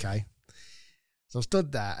 Okay? So I'm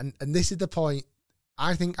stood there, and this is the point.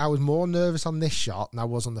 I think I was more nervous on this shot than I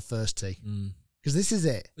was on the first tee. Because this is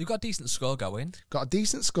it. You've got a decent score going. Got a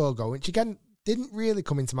decent score going, which again didn't really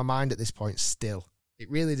come into my mind at this point still. It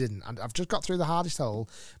really didn't. And I've just got through the hardest hole.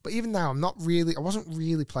 But even now, I wasn't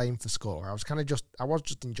really playing for score. I was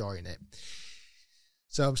just enjoying it.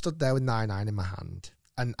 So I'm stood there with 9-9 in my hand.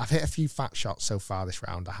 And I've hit a few fat shots so far this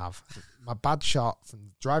round, I have. My bad shot from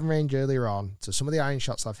the driving range earlier on to some of the iron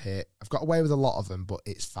shots I've hit, I've got away with a lot of them, but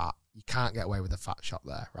it's fat. You can't get away with a fat shot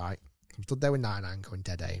there, right? I'm stood there with 9-9 going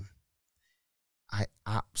dead aim. I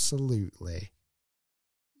absolutely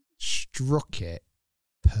struck it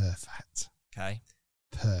perfect. Okay.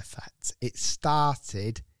 Perfect. It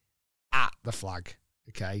started at the flag,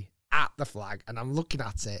 okay? At the flag. And I'm looking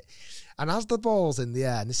at it. And as the ball's in the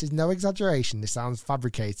air, and this is no exaggeration, this sounds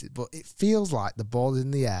fabricated, but it feels like the ball is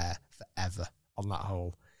in the air forever on that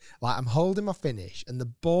hole. Like I'm holding my finish, and the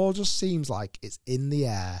ball just seems like it's in the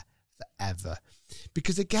air forever.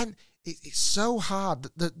 Because again, it's so hard.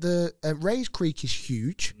 The Rays Creek is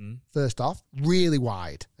huge, first off, really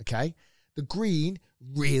wide, okay? The green,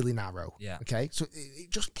 really narrow, okay? So it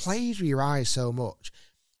just plays with your eyes so much.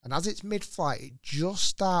 And as it's mid-flight, it just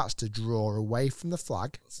starts to draw away from the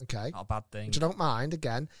flag, okay? Not a bad thing. Which I don't mind,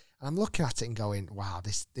 again. And I'm looking at it and going, wow,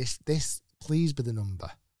 this, please be the number.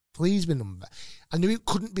 Please be the number. I knew it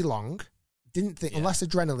couldn't be long. Didn't think, unless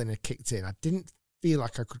adrenaline had kicked in, I didn't feel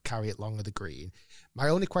like I could carry it long of the green. My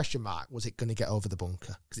only question mark was it going to get over the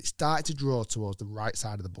bunker, because it started to draw towards the right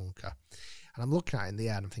side of the bunker. And I'm looking at it in the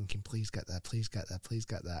air and I'm thinking, please get there, please get there, please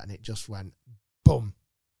get there. And it just went, boom,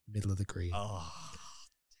 middle of the green. Oh,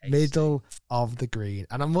 middle of the green.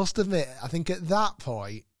 And I must admit, I think at that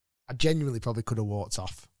point, I genuinely probably could have walked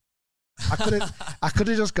off. I could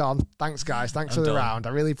have just gone, thanks guys, thanks for the round. I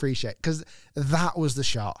really appreciate it. Because that was the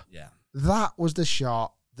shot. Yeah. That was the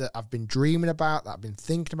shot that I've been dreaming about, that I've been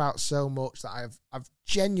thinking about so much, that I've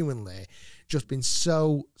genuinely just been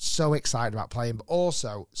so excited about playing, but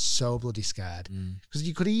also so bloody scared. Because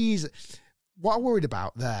you could easily... What I worried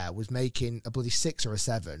about there was making a bloody 6 or a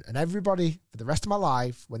 7. And everybody, for the rest of my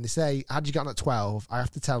life, when they say, how'd you get on at 12? I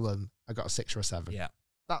have to tell them I got a 6 or a 7. Yeah.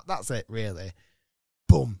 That's it, really.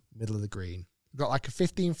 Boom, middle of the green. We've got like a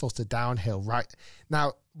 15-footer downhill right.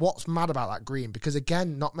 Now, what's mad about that green? Because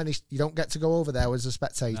again, you don't get to go over there as a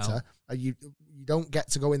spectator. No. You don't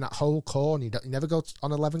get to go in that whole corner. You never go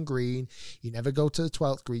on 11 green. You never go to the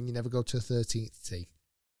 12th green. You never go to the 13th tee.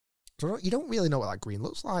 So you don't really know what that green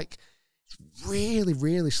looks like. It's really,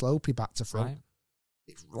 really slopey back to front.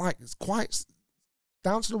 Right. It's quite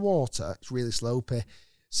down to the water. It's really slopey.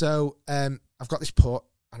 So I've got this putt,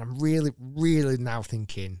 and I'm really, really now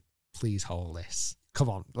thinking, please hold this. Come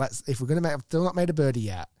on, if we're going to I've still not made a birdie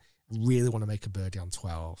yet. I really want to make a birdie on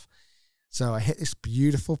 12. So I hit this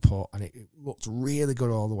beautiful putt, and it looked really good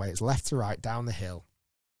all the way. It's left to right down the hill.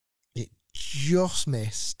 It just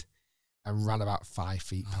missed and ran about 5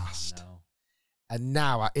 feet past. No. And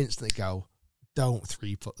now I instantly go, don't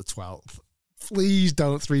 3-putt the 12th. Please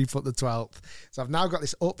don't 3-putt the 12th. So I've now got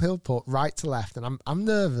this uphill putt right to left, and I'm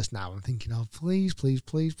nervous now. I'm thinking, oh, please, please,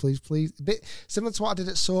 please, please, please. A bit similar to what I did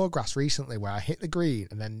at Sawgrass recently, where I hit the green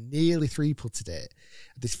and then nearly 3-putted it.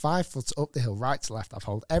 This 5 foot up the hill, right to left. I've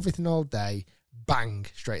held everything all day. Bang,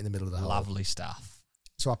 straight in the middle of the hole. Lovely stuff.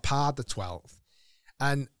 So I parred the 12th.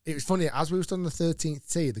 And it was funny, as we were on the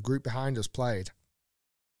 13th tee, the group behind us played.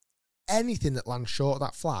 Anything that lands short of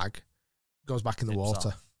that flag goes back in the water.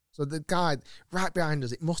 Off. So the guy right behind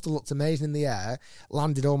us, it must have looked amazing in the air,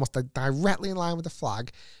 landed almost directly in line with the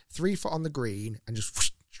flag, 3 foot on the green, and just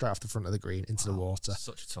whoosh, straight off the front of the green into the water.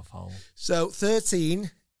 Such a tough hole. So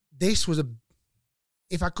 13, this was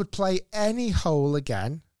if I could play any hole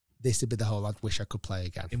again, this would be the hole I'd wish I could play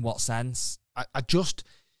again. In what sense? I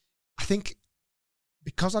think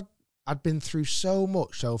because I'd been through so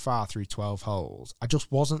much so far through 12 holes, I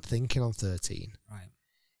just wasn't thinking on 13.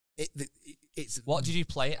 Right. It's what did you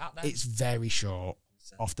play it at then? It's very short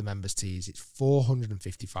off the members' tees. It's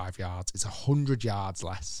 455 yards. It's 100 yards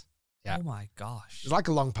less. Yeah. Oh my gosh. It's like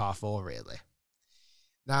a long par 4, really.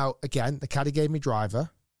 Now, again, the caddy gave me driver.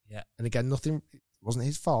 Yeah. And again, nothing, it wasn't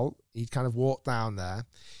his fault. He'd kind of walked down there.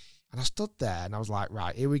 And I stood there and I was like,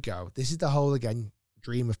 right, here we go. This is the hole again,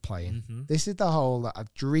 dream of playing. Mm-hmm. This is the hole that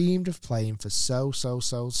I've dreamed of playing for so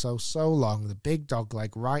long. The big dog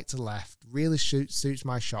leg, right to left, really suits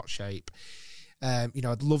my shot shape.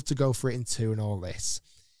 I'd love to go for it in 2 and all this.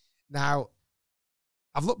 Now,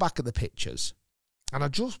 I've looked back at the pictures and I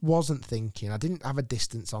just wasn't thinking. I didn't have a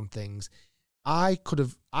distance on things. I should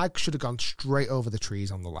have gone straight over the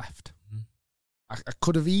trees on the left. Mm-hmm. I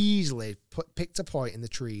could have easily picked a point in the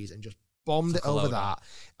trees and just bombed it over that,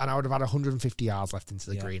 and I would have had 150 yards left into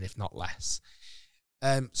the green, if not less.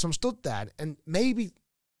 So I'm stood there, and maybe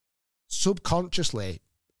subconsciously,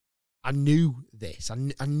 I knew this.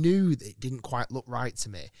 I knew that it didn't quite look right to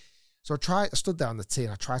me. So I stood there on the tee,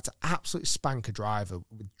 and I tried to absolutely spank a driver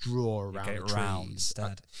with draw around the trees.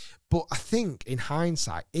 Instead. But I think, in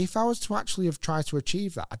hindsight, if I was to actually have tried to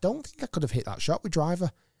achieve that, I don't think I could have hit that shot with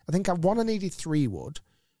driver. I think I needed 3 wood,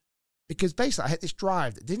 because basically I hit this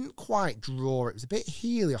drive that didn't quite draw. It was a bit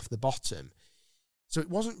heely off the bottom. So it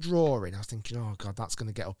wasn't drawing. I was thinking, oh, God, that's going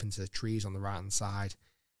to get up into the trees on the right-hand side.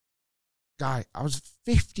 Guy, I was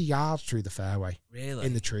 50 yards through the fairway. Really?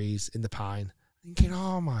 In the trees, in the pine. Thinking,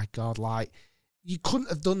 oh, my God, like, you couldn't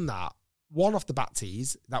have done that. 1 off the back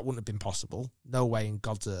tees, that wouldn't have been possible. No way in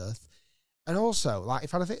God's earth. And also, like,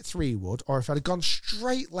 if I'd have hit 3 wood, or if I'd have gone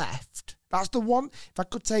straight left, that's the one. If I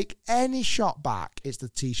could take any shot back, it's the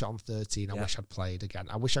tee shot on 13. I wish I'd played again.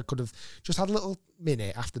 I wish I could have just had a little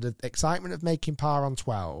minute after the excitement of making par on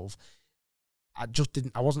 12. I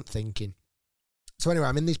wasn't thinking. So anyway,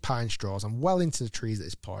 I'm in these pine straws. I'm well into the trees at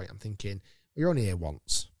this point. I'm thinking, well, you're only here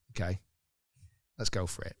once. Okay, let's go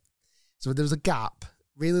for it. So there was a gap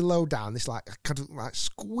really low down. This, like, I could like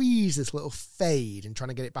squeeze this little fade and trying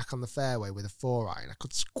to get it back on the fairway with a 4-iron. I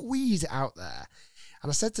could squeeze it out there. And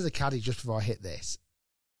I said to the caddy just before I hit this,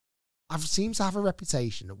 I seem to have a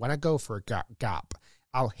reputation that when I go for a gap,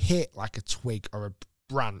 I'll hit like a twig or a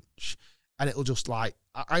branch, and it'll just like,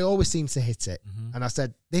 I always seem to hit it. Mm-hmm. And I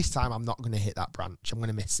said, this time I'm not going to hit that branch. I'm going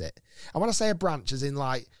to miss it. And when I say a branch, as in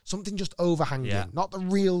like something just overhanging, not the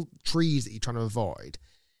real trees that you're trying to avoid.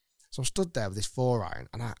 So I stood there with this 4-iron,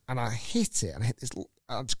 and I hit it, and I hit this,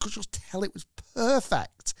 I could just tell it was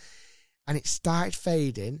perfect. And it started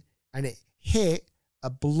fading, and it hit a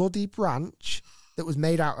bloody branch that was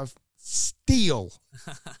made out of steel.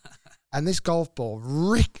 And this golf ball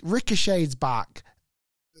ricochets back,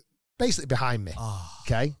 basically behind me. Oh,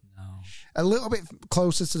 okay? No. A little bit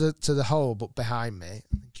closer to the hole, but behind me.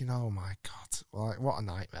 I'm thinking, oh my God, like, what a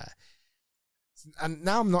nightmare. And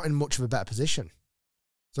now I'm not in much of a better position.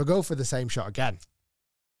 So I go for the same shot again,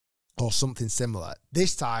 or something similar.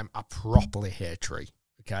 This time, I properly hit a tree,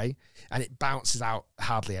 okay? And it bounces out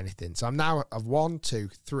hardly anything. So I'm now at 1, 2,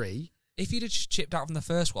 3. If you'd have chipped out from the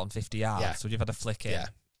first one 50 yards, would you have had a flick in? Yeah.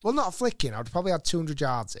 Well, not a flick in. I'd probably had 200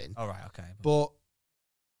 yards in. All right, okay. But,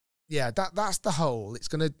 yeah, that's the hole. It's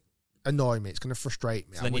going to annoy me. It's going to frustrate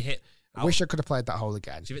me. So then I wish I could have played that hole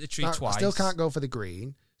again. So you hit the tree twice. I still can't go for the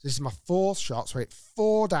green. So this is my 4th shot. So I hit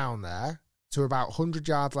 4 down there to about 100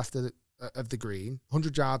 yards left of the green,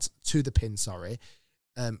 100 yards to the pin,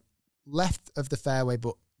 left of the fairway,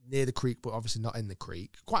 but near the creek, but obviously not in the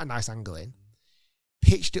creek. Quite a nice angle in.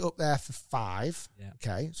 Pitched it up there for 5. Yeah.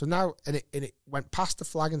 Okay. So now, and it went past the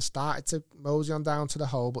flag and started to mosey on down to the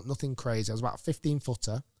hole, but nothing crazy. I was about a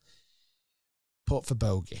 15-footer, put for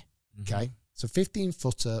bogey. Mm-hmm. Okay. So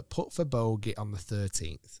 15-footer, put for bogey on the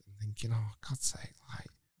 13th. I'm thinking, oh, God's sake, like,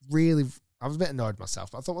 really, I was a bit annoyed myself.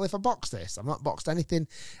 But I thought, well, if I box this, I've not boxed anything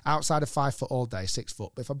outside of 5 foot all day, 6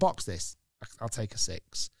 foot. But if I box this, I'll take a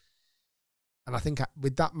 6. And I think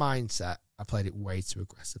with that mindset, I played it way too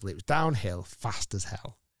aggressively. It was downhill, fast as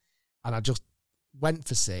hell. And I just went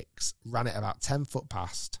for 6, ran it about 10 foot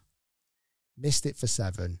past, missed it for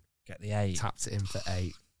 7. Get the 8. Tapped it in for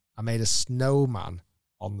 8. I made a snowman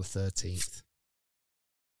on the 13th.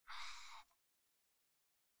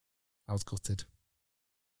 I was gutted.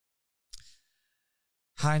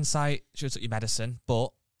 Hindsight should have took your medicine, but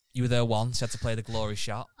you were there once. You had to play the glory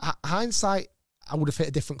shot. Hindsight, I would have hit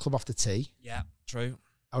a different club off the tee. Yeah, true.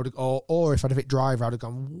 I would have, or if I'd have hit driver, I'd have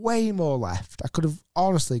gone way more left. I could have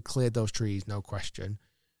honestly cleared those trees, no question.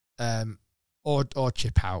 or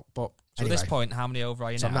chip out. But so anyway, at this point, how many over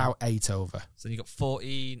are you now? So I'm now 8 over. So you got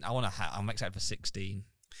 14. I'm excited for 16.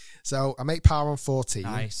 So I make par on 14.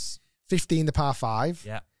 Nice. 15 the par 5.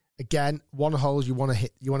 Yeah. Again, one hole you want to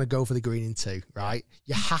hit. You want to go for the green in 2, right?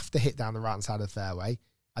 You have to hit down the right hand side of the fairway.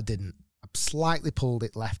 I didn't. I slightly pulled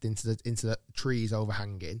it left into the trees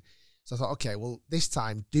overhanging. So I thought, okay, well, this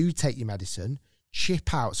time do take your medicine,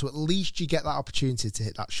 chip out, so at least you get that opportunity to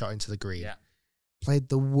hit that shot into the green. Yeah. Played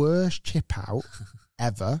the worst chip out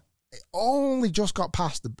ever. It only just got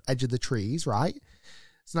past the edge of the trees, right?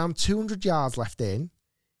 So now I'm 200 yards left in.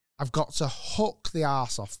 I've got to hook the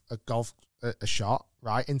arse off a shot,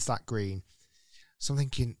 right, into that green. So I'm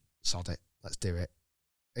thinking, sod it, let's do it.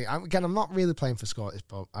 Again, I'm not really playing for score at this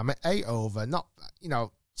point. I'm at 8 over, not,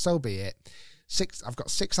 so be it. I've got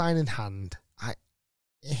 6 iron in hand. I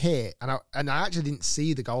hit, and I actually didn't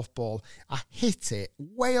see the golf ball. I hit it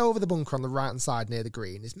way over the bunker on the right-hand side near the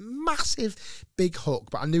green. This massive, big hook,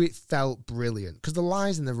 but I knew it felt brilliant because the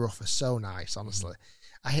lines in the rough are so nice, honestly.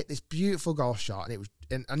 I hit this beautiful golf shot,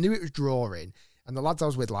 and I knew it was drawing, and the lads I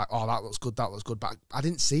was with like, oh, that looks good, but I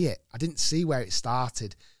didn't see it. I didn't see where it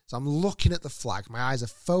started. So I'm looking at the flag. My eyes are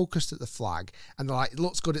focused at the flag. And they're like, it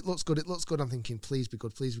looks good. I'm thinking, please be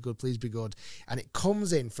good. And it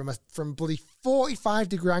comes in from bloody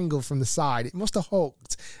 45-degree angle from the side. It must have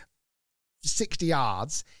hooked 60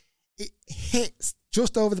 yards. It hits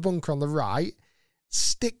just over the bunker on the right,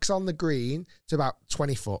 sticks on the green to about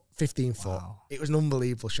 20 foot, 15 foot. Wow. It was an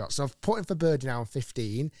unbelievable shot. So I've put in for birdie now on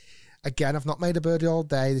 15. Again, I've not made a birdie all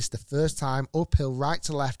day. This is the first time, uphill, right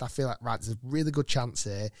to left. I feel like, right, there's a really good chance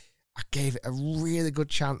here. I gave it a really good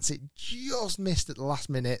chance. It just missed at the last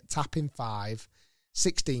minute, tapping 5,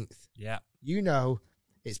 16th. Yeah.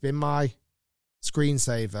 It's been my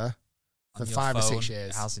screensaver for 5 or 6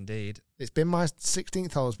 years. It has indeed. It's been my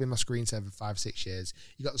 16th hole, has been my screensaver for 5 or 6 years.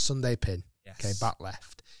 You got the Sunday pin. Yes. Okay, back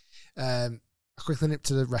left. I quickly nipped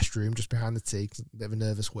to the restroom just behind the tee, a bit of a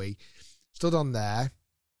nervous wee. Stood on there.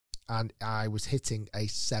 And I was hitting a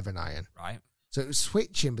 7 iron. Right. So it was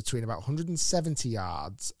switching between about 170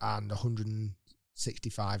 yards and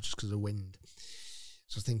 165 just because of the wind.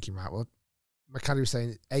 So I was thinking, right, well, my caddy was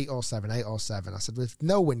saying 8 or 7. I said, well, if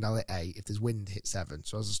no wind, I'll hit 8. If there's wind, hit 7.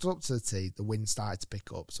 So as I stood up to the tee, the wind started to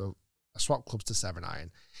pick up. So I swapped clubs to 7 iron.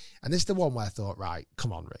 And this is the one where I thought, right,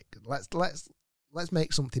 come on, Rick, let's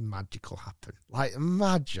make something magical happen. Like,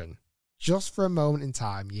 imagine just for a moment in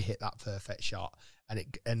time, you hit that perfect shot.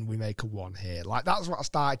 And we make a 1 here. Like, that's what I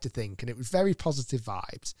started to think. And it was very positive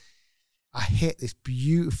vibes. I hit this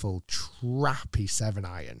beautiful, trappy 7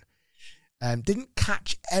 iron. Didn't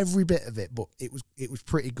catch every bit of it, but it was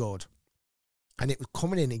pretty good. And it was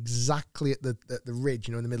coming in exactly at the ridge,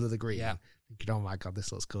 in the middle of the green. Yeah. Thinking, oh my God,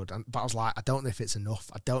 this looks good. But I was like, I don't know if it's enough.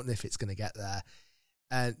 I don't know if it's going to get there.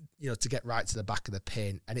 And, to get right to the back of the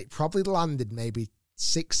pin. And it probably landed maybe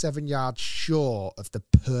 6-7 yards short of the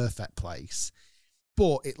perfect place.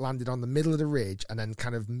 But it landed on the middle of the ridge and then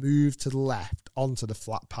kind of moved to the left onto the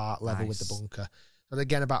flat part level with the bunker. So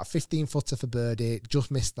again, about a 15-footer for birdie. Just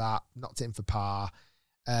missed that. Knocked it in for par.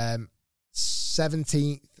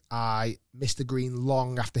 17th, I missed the green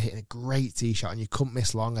long after hitting a great tee shot, and you couldn't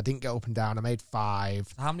miss long. I didn't get up and down. I made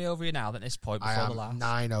 5. How many over are you now at this point before the last?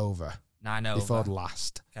 9 over. 9 over. Before the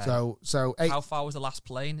last. Okay. So 8. How far was the last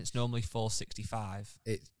plane? It's normally 465.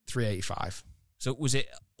 It's 385. So was it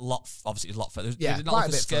a lot? Obviously, it was a lot further. Yeah, did it not look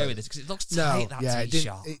as scary this because it looks tight. Tee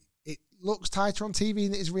shot. It looks tighter on TV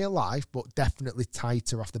than it is real life, but definitely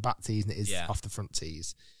tighter off the back tees than it is off the front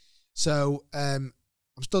tees. So I'm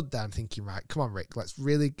stood there and thinking, right, come on, Rick, let's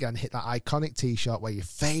really again hit that iconic tee shot where you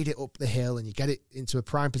fade it up the hill and you get it into a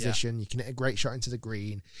prime position. You can hit a great shot into the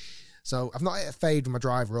green. So I've not hit a fade with my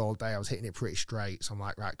driver all day. I was hitting it pretty straight. So I'm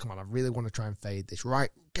like, right, come on, I really want to try and fade this. Right,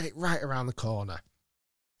 get it right around the corner.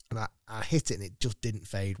 And I hit it and it just didn't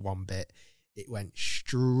fade one bit. It went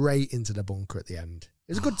straight into the bunker at the end.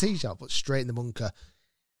 It was a good tee shot, but straight in the bunker.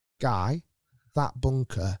 Guy, that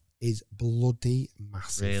bunker is bloody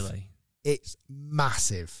massive. Really? It's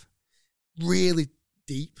massive. Really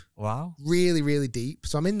deep. Wow. Really, really deep.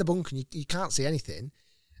 So I'm in the bunker and you can't see anything.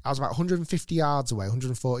 I was about 150 yards away,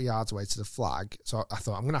 140 yards away to the flag. So I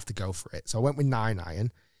thought, I'm going to have to go for it. So I went with 9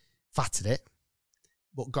 iron, fatted it,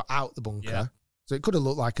 but got out the bunker. Yeah. So it could have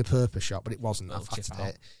looked like a purpose shot, but it wasn't. I fatted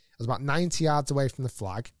it. I was about 90 yards away from the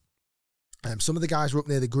flag. Some of the guys were up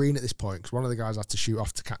near the green at this point because one of the guys had to shoot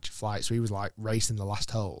off to catch a flight. So he was like racing the last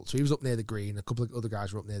hole. So he was up near the green. A couple of other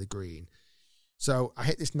guys were up near the green. So I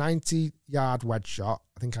hit this 90-yard wedge shot.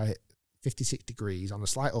 I think I hit 56 degrees on a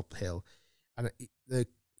slight uphill. And the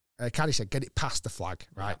caddy said, get it past the flag,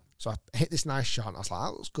 right? So I hit this nice shot and I was like,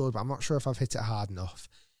 that looks good, but I'm not sure if I've hit it hard enough.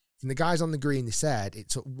 from the guys on the green, they said it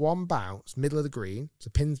took one bounce, middle of the green, so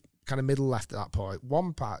pins kind of middle left at that point.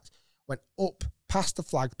 One bounce, went up past the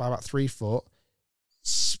flag by about 3 foot,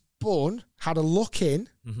 spun, had a look in,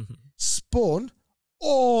 spun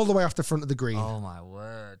all the way off the front of the green. Oh, my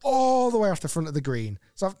word. All the way off the front of the green.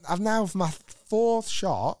 So I've now, for my 4th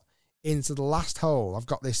shot into the last hole, I've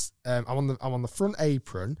got this, I'm on the front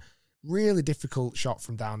apron. Really difficult shot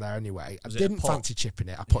from down there anyway. I didn't fancy chipping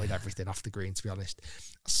it. I putted everything off the green, to be honest.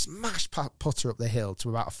 I smashed putter up the hill to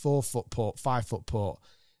about a 4 foot putt, 5 foot putt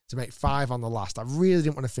to make 5 on the last. I really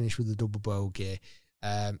didn't want to finish with a double bogey.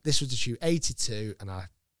 This was to shoot 82, and I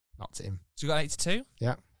knocked it in. So you got 82?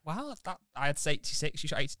 Yeah. Wow, I had 86. You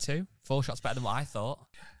shot 82. 4 shots better than what I thought.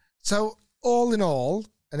 So all in all,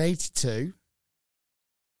 an 82.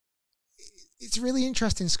 It's a really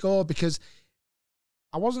interesting score because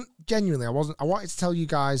I wanted to tell you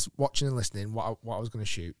guys watching and listening what I was going to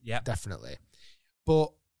shoot. Yeah, definitely.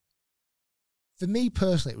 But for me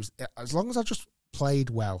personally, it was, as long as I just played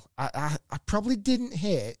well, I probably didn't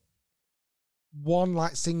hit one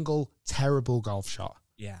like single terrible golf shot.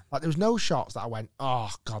 Yeah. Like there was no shots that I went,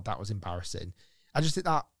 oh God, that was embarrassing. I just did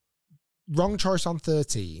that wrong choice on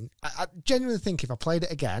 13. I genuinely think if I played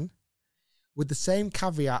it again, with the same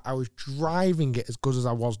caveat, I was driving it as good as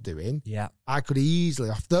I was doing. Yeah, I could easily,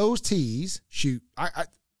 off those tees, shoot. I'm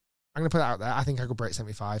going to put it out there. I think I could break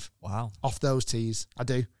 75. Wow. Off those tees, I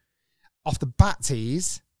do. Off the back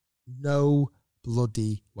tees, no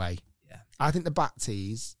bloody way. Yeah. I think the back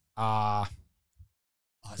tees are...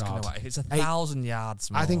 It's 1,000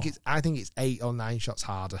 yards more. I think it's 8 or 9 shots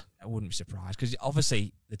harder. I wouldn't be surprised because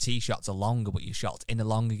obviously the tee shots are longer, but your shots in the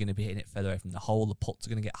longer, you're going to be hitting it further away from the hole. The putts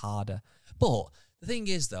are going to get harder. But the thing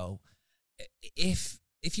is, though, if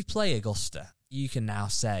you play Augusta, you can now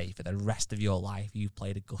say for the rest of your life you've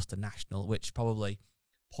played Augusta National, which probably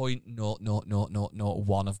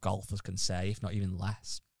 0.00001 of golfers can say, if not even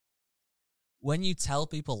less. When you tell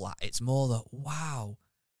people that, it's more that, wow.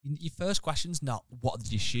 Your first question's not, what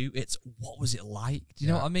did you shoot? It's, what was it like? Do you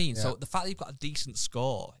know what I mean? Yeah. So the fact that you've got a decent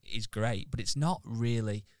score is great, but it's not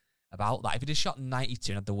really about that. If you just shot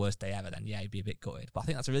 92 and had the worst day ever, then yeah, you'd be a bit gutted. But I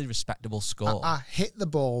think that's a really respectable score. I hit the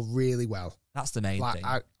ball really well. That's the main thing.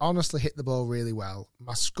 I honestly hit the ball really well.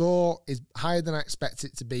 My score is higher than I expected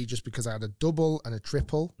it to be just because I had a double and a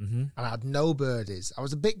triple, and I had no birdies. I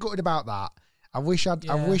was a bit gutted about that. I wish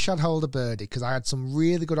I'd hold a birdie because I had some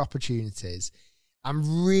really good opportunities.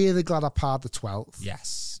 I'm really glad I parred the 12th.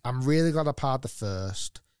 Yes. I'm really glad I parred the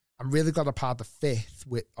 1st. I'm really glad I parred the 5th,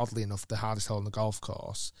 with, oddly enough, the hardest hole on the golf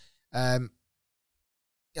course. I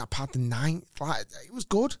parred the 9th. Like, it was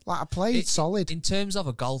good. Like, I played solid. In terms of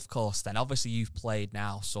a golf course, then, obviously you've played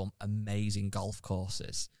now some amazing golf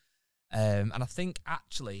courses. And I think,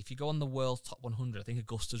 actually, if you go on the world top 100, I think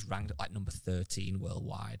Augusta's ranked at, like, number 13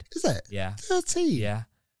 worldwide. Is it? Yeah. 13? Yeah.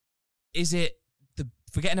 Is it...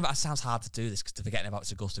 Forgetting about it sounds hard to do this because forgetting about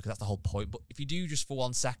it's Augusta because that's the whole point. But if you do just for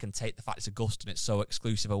 1 second take the fact it's Augusta and it's so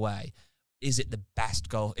exclusive away, is it the best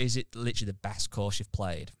golf? Is it literally the best course you've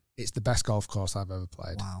played? It's the best golf course I've ever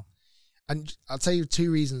played. Wow. And I'll tell you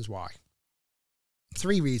 2 reasons why.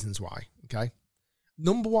 3 reasons why, okay?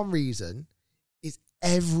 Number 1 reason is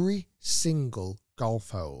every single golf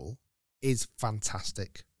hole is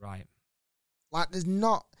fantastic. Right. Like there's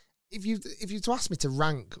not... If you to ask me to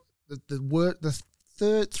rank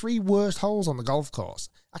the 3 worst holes on the golf course,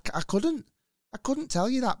 I couldn't tell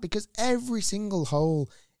you that because every single hole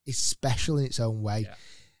is special in its own way. Yeah.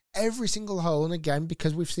 Every single hole, and again,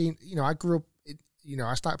 because we've seen, I grew up,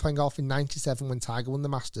 I started playing golf in 97 when Tiger won the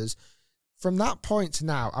Masters. From that point to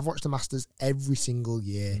now, I've watched the Masters every single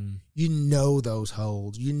year. You know those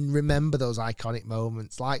holes. You remember those iconic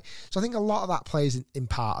moments. So I think a lot of that plays in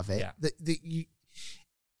part of it. Yeah.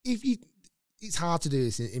 It's hard to do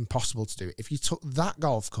this, it's impossible to do it. If you took that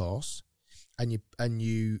golf course and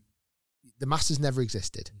the Masters never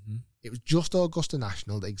existed. It was just Augusta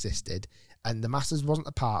National that existed, and the Masters wasn't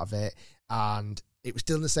a part of it, and it was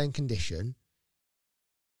still in the same condition.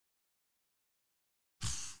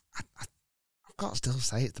 I've got to still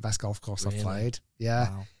say it's the best golf course I've played. Yeah.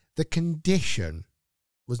 Wow. The condition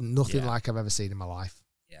was nothing like I've ever seen in my life.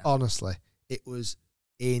 Yeah. Honestly, it was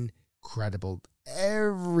incredible.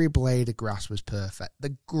 Every blade of grass was perfect.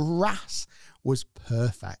 The grass was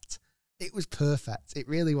perfect. It was perfect. It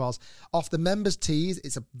really was. Off the members' tees,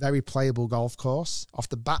 it's a very playable golf course. Off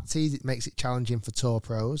the back tees, it makes it challenging for tour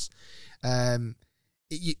pros.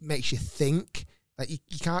 It makes you think. Like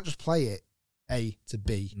you can't just play it A to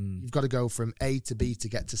B. You've got to go from A to B to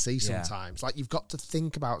get to C sometimes. Like you've got to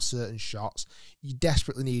think about certain shots. You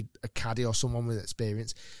desperately need a caddy or someone with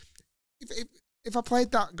experience. if I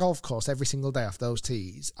played that golf course every single day off those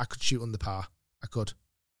tees, I could shoot under par. I could.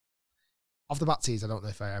 Off the back tees, I don't know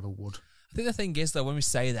if I ever would. I think the thing is, though, when we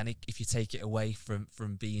say then, if you take it away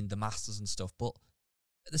from being the Masters and stuff, but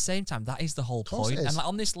at the same time, that is the whole point. And like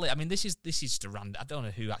on this list, I mean, this is just a random. I don't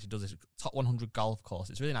know who actually does this. Top 100 golf course.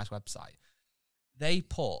 It's a really nice website. They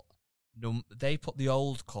put the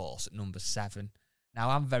old course at number 7. Now,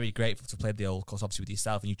 I'm very grateful to play the old course, obviously with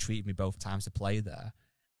yourself, and you treated me both times to play there.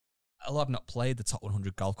 Although I've not played the top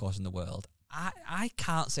 100 golf course in the world, I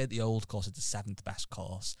can't say the old course is the 7th best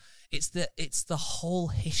course. It's the whole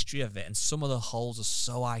history of it, and some of the holes are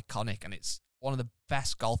so iconic, and it's one of the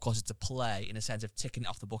best golf courses to play in a sense of ticking it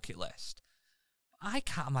off the bucket list. I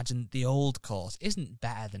can't imagine the old course isn't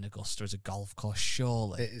better than Augusta as a golf course,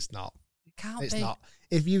 surely. It's not. It can't be. It's not.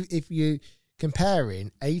 If you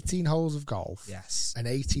comparing 18 holes of golf and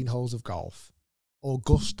 18 holes of golf,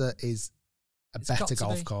 Augusta is a better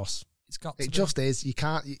golf course. It's got to be. It just is. You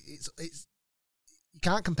can't. You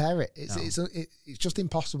can't compare it. It's just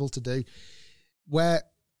impossible to do. So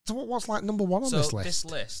what's like number 1 on this list? This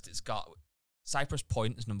list, it's got Cypress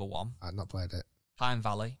Point as number 1. I've not played it. Pine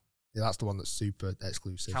Valley. Yeah, that's the one that's super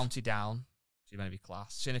exclusive. County Down, so you're going to be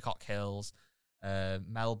class. Shinnecock Hills,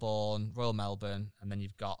 Melbourne, Royal Melbourne, and then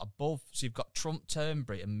you've got above. So you've got Trump,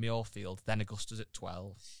 Turnberry, and Muirfield. Then Augusta's at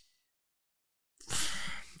 12.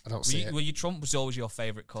 I don't see it. Well, Trump was always your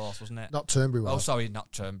favourite course, wasn't it? Not Turnberry one. Oh, sorry,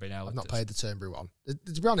 not Turnberry. No, I've not played the Turnberry one.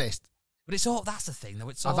 To be honest, but it's all. That's the thing,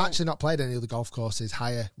 though. I've actually not played any other golf courses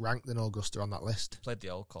higher ranked than Augusta on that list. Played the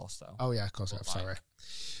old course though. Oh yeah, of course I have. Sorry.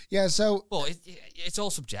 Yeah, so well, it's all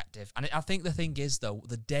subjective, and I think the thing is though,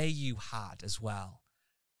 the day you had as well.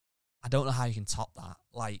 I don't know how you can top that.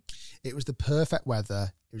 Like, it was the perfect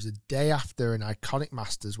weather. It was the day after an iconic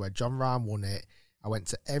Masters where John Rahm won it. I went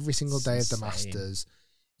to every single day of the Masters.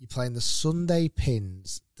 You're playing the Sunday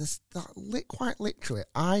pins. Quite literally,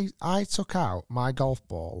 I took out my golf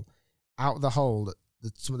ball out of the hole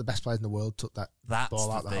that some of the best players in the world took that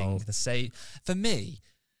ball out of the hole. For me,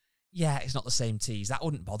 yeah, it's not the same tees. That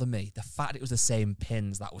wouldn't bother me. The fact it was the same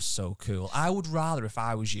pins, that was so cool. I would rather, if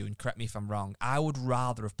I was you, and correct me if I'm wrong, I would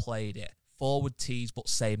rather have played it forward tees but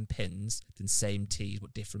same pins than same tees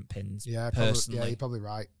but different pins. Yeah, personally. You're probably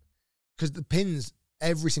right. Because the pins,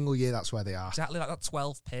 every single year, that's where they are. Exactly, like that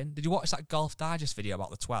 12 pin. Did you watch that Golf Digest video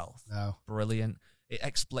about the 12th? No. Brilliant.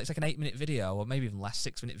 It's like an 8-minute video, or maybe even less,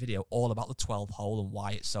 6-minute video, all about the 12th hole and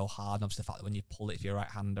why it's so hard, and obviously the fact that when you pull it, if you're a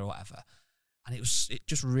right-hander or whatever. And it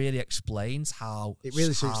just really explains how it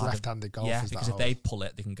really suits left-handed golfers. Yeah, because if they pull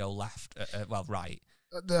it, they can go left, right.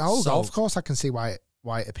 The whole golf course, I can see why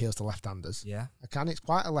it appeals to left-handers. Yeah, I can. It's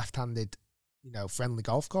quite a left-handed, friendly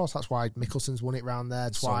golf course. That's why Mickelson's won it round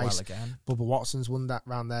there twice. So well again. Bubba Watson's won that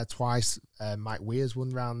round there twice. Mike Weir's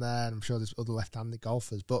won round there, and I'm sure there's other left-handed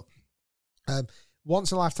golfers. But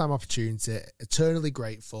once in a lifetime opportunity, eternally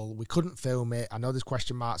grateful. We couldn't film it. I know there's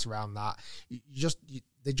question marks around that.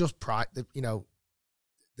 They're just private.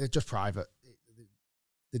 They're just private.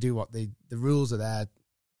 They do what the rules are there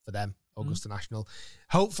for them. Augusta National.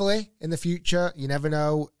 Hopefully, in the future, you never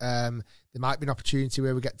know. There might be an opportunity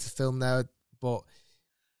where we get to film there. But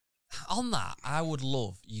on that, I would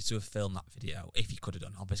love you to have filmed that video if you could have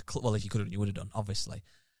done. Obviously, well, if you could have, you would have done. Obviously,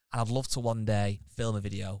 and I'd love to one day film a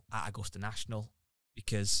video at Augusta National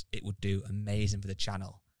because it would do amazing for the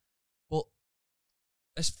channel. But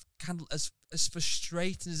as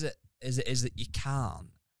frustrating as it is that you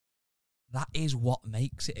can't, that is what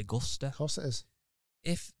makes it Augusta. Of course, it is.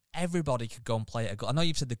 If everybody could go and play it, I know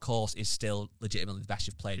you've said the course is still legitimately the best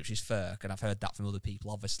you've played, which is fair, and I've heard that from other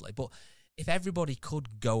people, obviously. But if everybody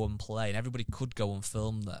could go and play and everybody could go and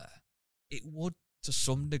film there, it would, to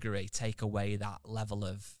some degree, take away that level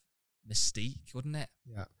of mystique, wouldn't it?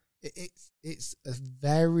 Yeah. It's a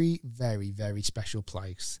very, very, very special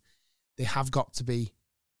place. They have got to be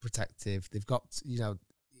protective. They've got,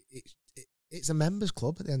 it's a members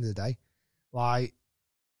club at the end of the day. Like,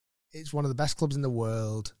 it's one of the best clubs in the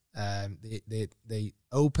world. They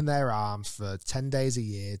open their arms for 10 days a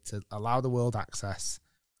year to allow the world access,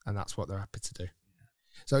 and that's what they're happy to do. Yeah.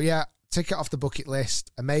 So yeah, tick it off the bucket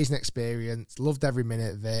list. Amazing experience. Loved every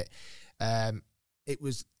minute of it. It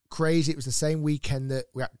was crazy. It was the same weekend that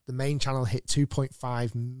the main channel hit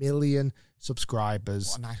 2.5 million subscribers.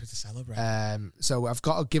 What a nice way to celebrate. So I've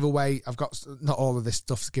got a giveaway. I've got not all of this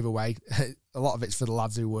stuff to give away. A lot of it's for the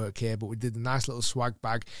lads who work here, but we did a nice little swag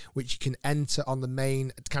bag, which you can enter on the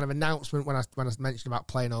main kind of announcement when I mentioned about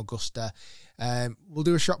playing Augusta. We'll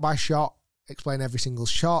do a shot by shot, explain every single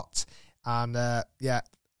shot, and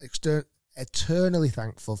eternally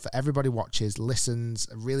thankful for everybody watches, listens.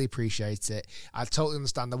 I really appreciate it. I totally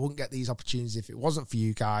understand I wouldn't get these opportunities if it wasn't for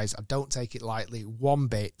you guys. I don't take it lightly one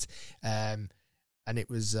bit. And it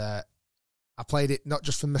was, I played it not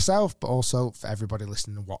just for myself, but also for everybody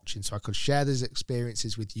listening and watching, so I could share those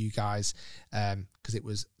experiences with you guys, because it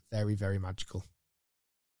was very, very magical.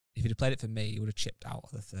 If you'd have played it for me, you would have chipped out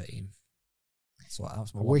of the 13. I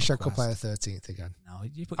wish I could play the 13th again. No,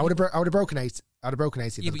 I would have broken 8. I'd have broken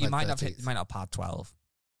 80. Yeah, but you might not have had 12.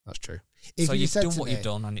 That's true. So you've done what you've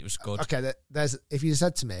done, and it was good. Okay, if you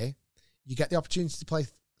said to me, you get the opportunity to play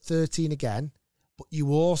 13 again, but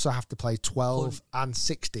you also have to play 12 and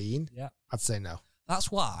 16. Yeah, I'd say no.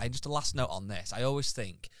 That's why. Just a last note on this. I always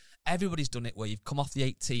think everybody's done it where you've come off the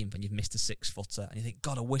 18th and you've missed a 6-footer, and you think,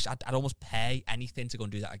 God, I wish I'd almost pay anything to go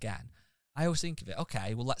and do that again. I always think of it,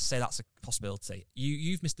 okay, well, let's say that's a possibility.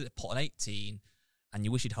 You've missed a putt on 18 and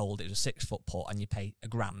you wish you'd hold it. It was a 6-foot putt and you pay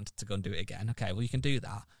 $1,000 to go and do it again. Okay, well, you can do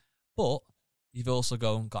that. But you've also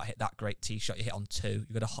got to hit that great tee shot you hit on 2.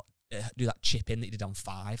 You've got to do that chip in that you did on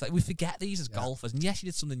 5. Like, we forget these as golfers. And yes, you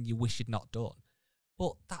did something you wish you'd not done.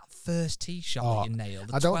 But that first tee shot that you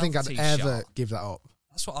nailed, I don't think I'd ever give that up.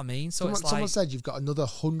 That's what I mean. So someone said you've got another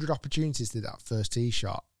 100 opportunities to do that first tee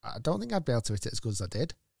shot. I don't think I'd be able to hit it as good as I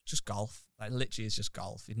did. Just golf. Like, literally, it's just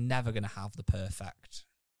golf. You're never going to have the perfect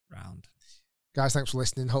round. Guys, thanks for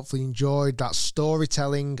listening. Hopefully you enjoyed that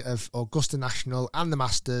storytelling of Augusta National and the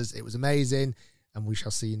Masters. It was amazing, and we shall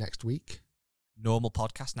see you next week. Normal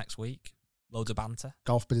podcast next week. Loads of banter.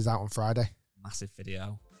 Golf bid is out on Friday. Massive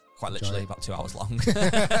video. Quite literally about 2 hours long.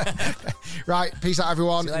 Right, peace out,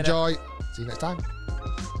 everyone. Enjoy. See you next time.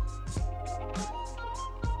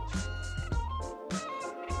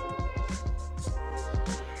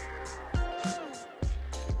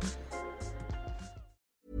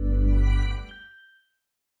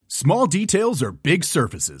 Small details are big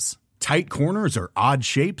surfaces. Tight corners are odd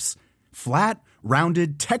shapes. Flat,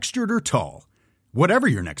 rounded, textured, or tall. Whatever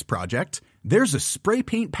your next project, there's a spray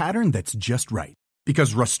paint pattern that's just right.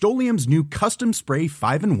 Because Rust-Oleum's new Custom Spray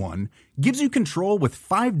 5-in-1 gives you control with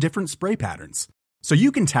 5 different spray patterns. So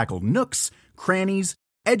you can tackle nooks, crannies,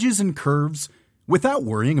 edges, and curves without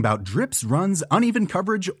worrying about drips, runs, uneven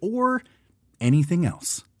coverage, or anything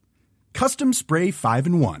else. Custom Spray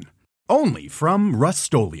 5-in-1. Only from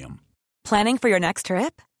Rust-Oleum. Planning for your next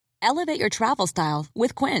trip? Elevate your travel style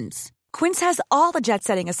with Quince. Quince has all the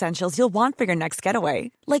jet-setting essentials you'll want for your next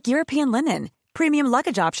getaway, like European linen, premium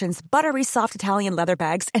luggage options, buttery soft Italian leather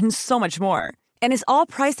bags, and so much more. And is all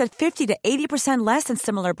priced at 50 to 80% less than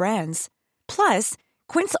similar brands. Plus,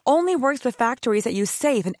 Quince only works with factories that use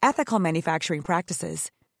safe and ethical manufacturing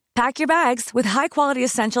practices. Pack your bags with high-quality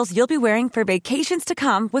essentials you'll be wearing for vacations to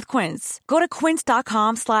come with Quince. Go to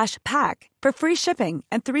quince.com/pack for free shipping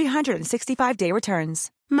and 365-day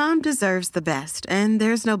returns. Mom deserves the best, and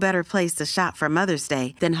there's no better place to shop for Mother's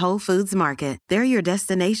Day than Whole Foods Market. They're your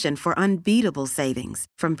destination for unbeatable savings,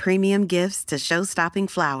 from premium gifts to show-stopping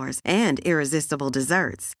flowers and irresistible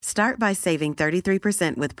desserts. Start by saving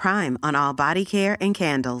 33% with Prime on all body care and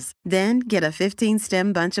candles. Then get a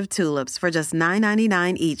 15-stem bunch of tulips for just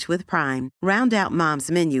 $9.99 each with Prime. Round out Mom's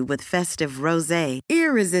menu with festive rosé,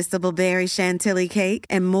 irresistible berry chantilly cake,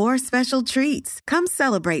 and more special treats. Come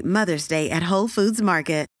celebrate Mother's Day at Whole Foods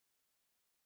Market.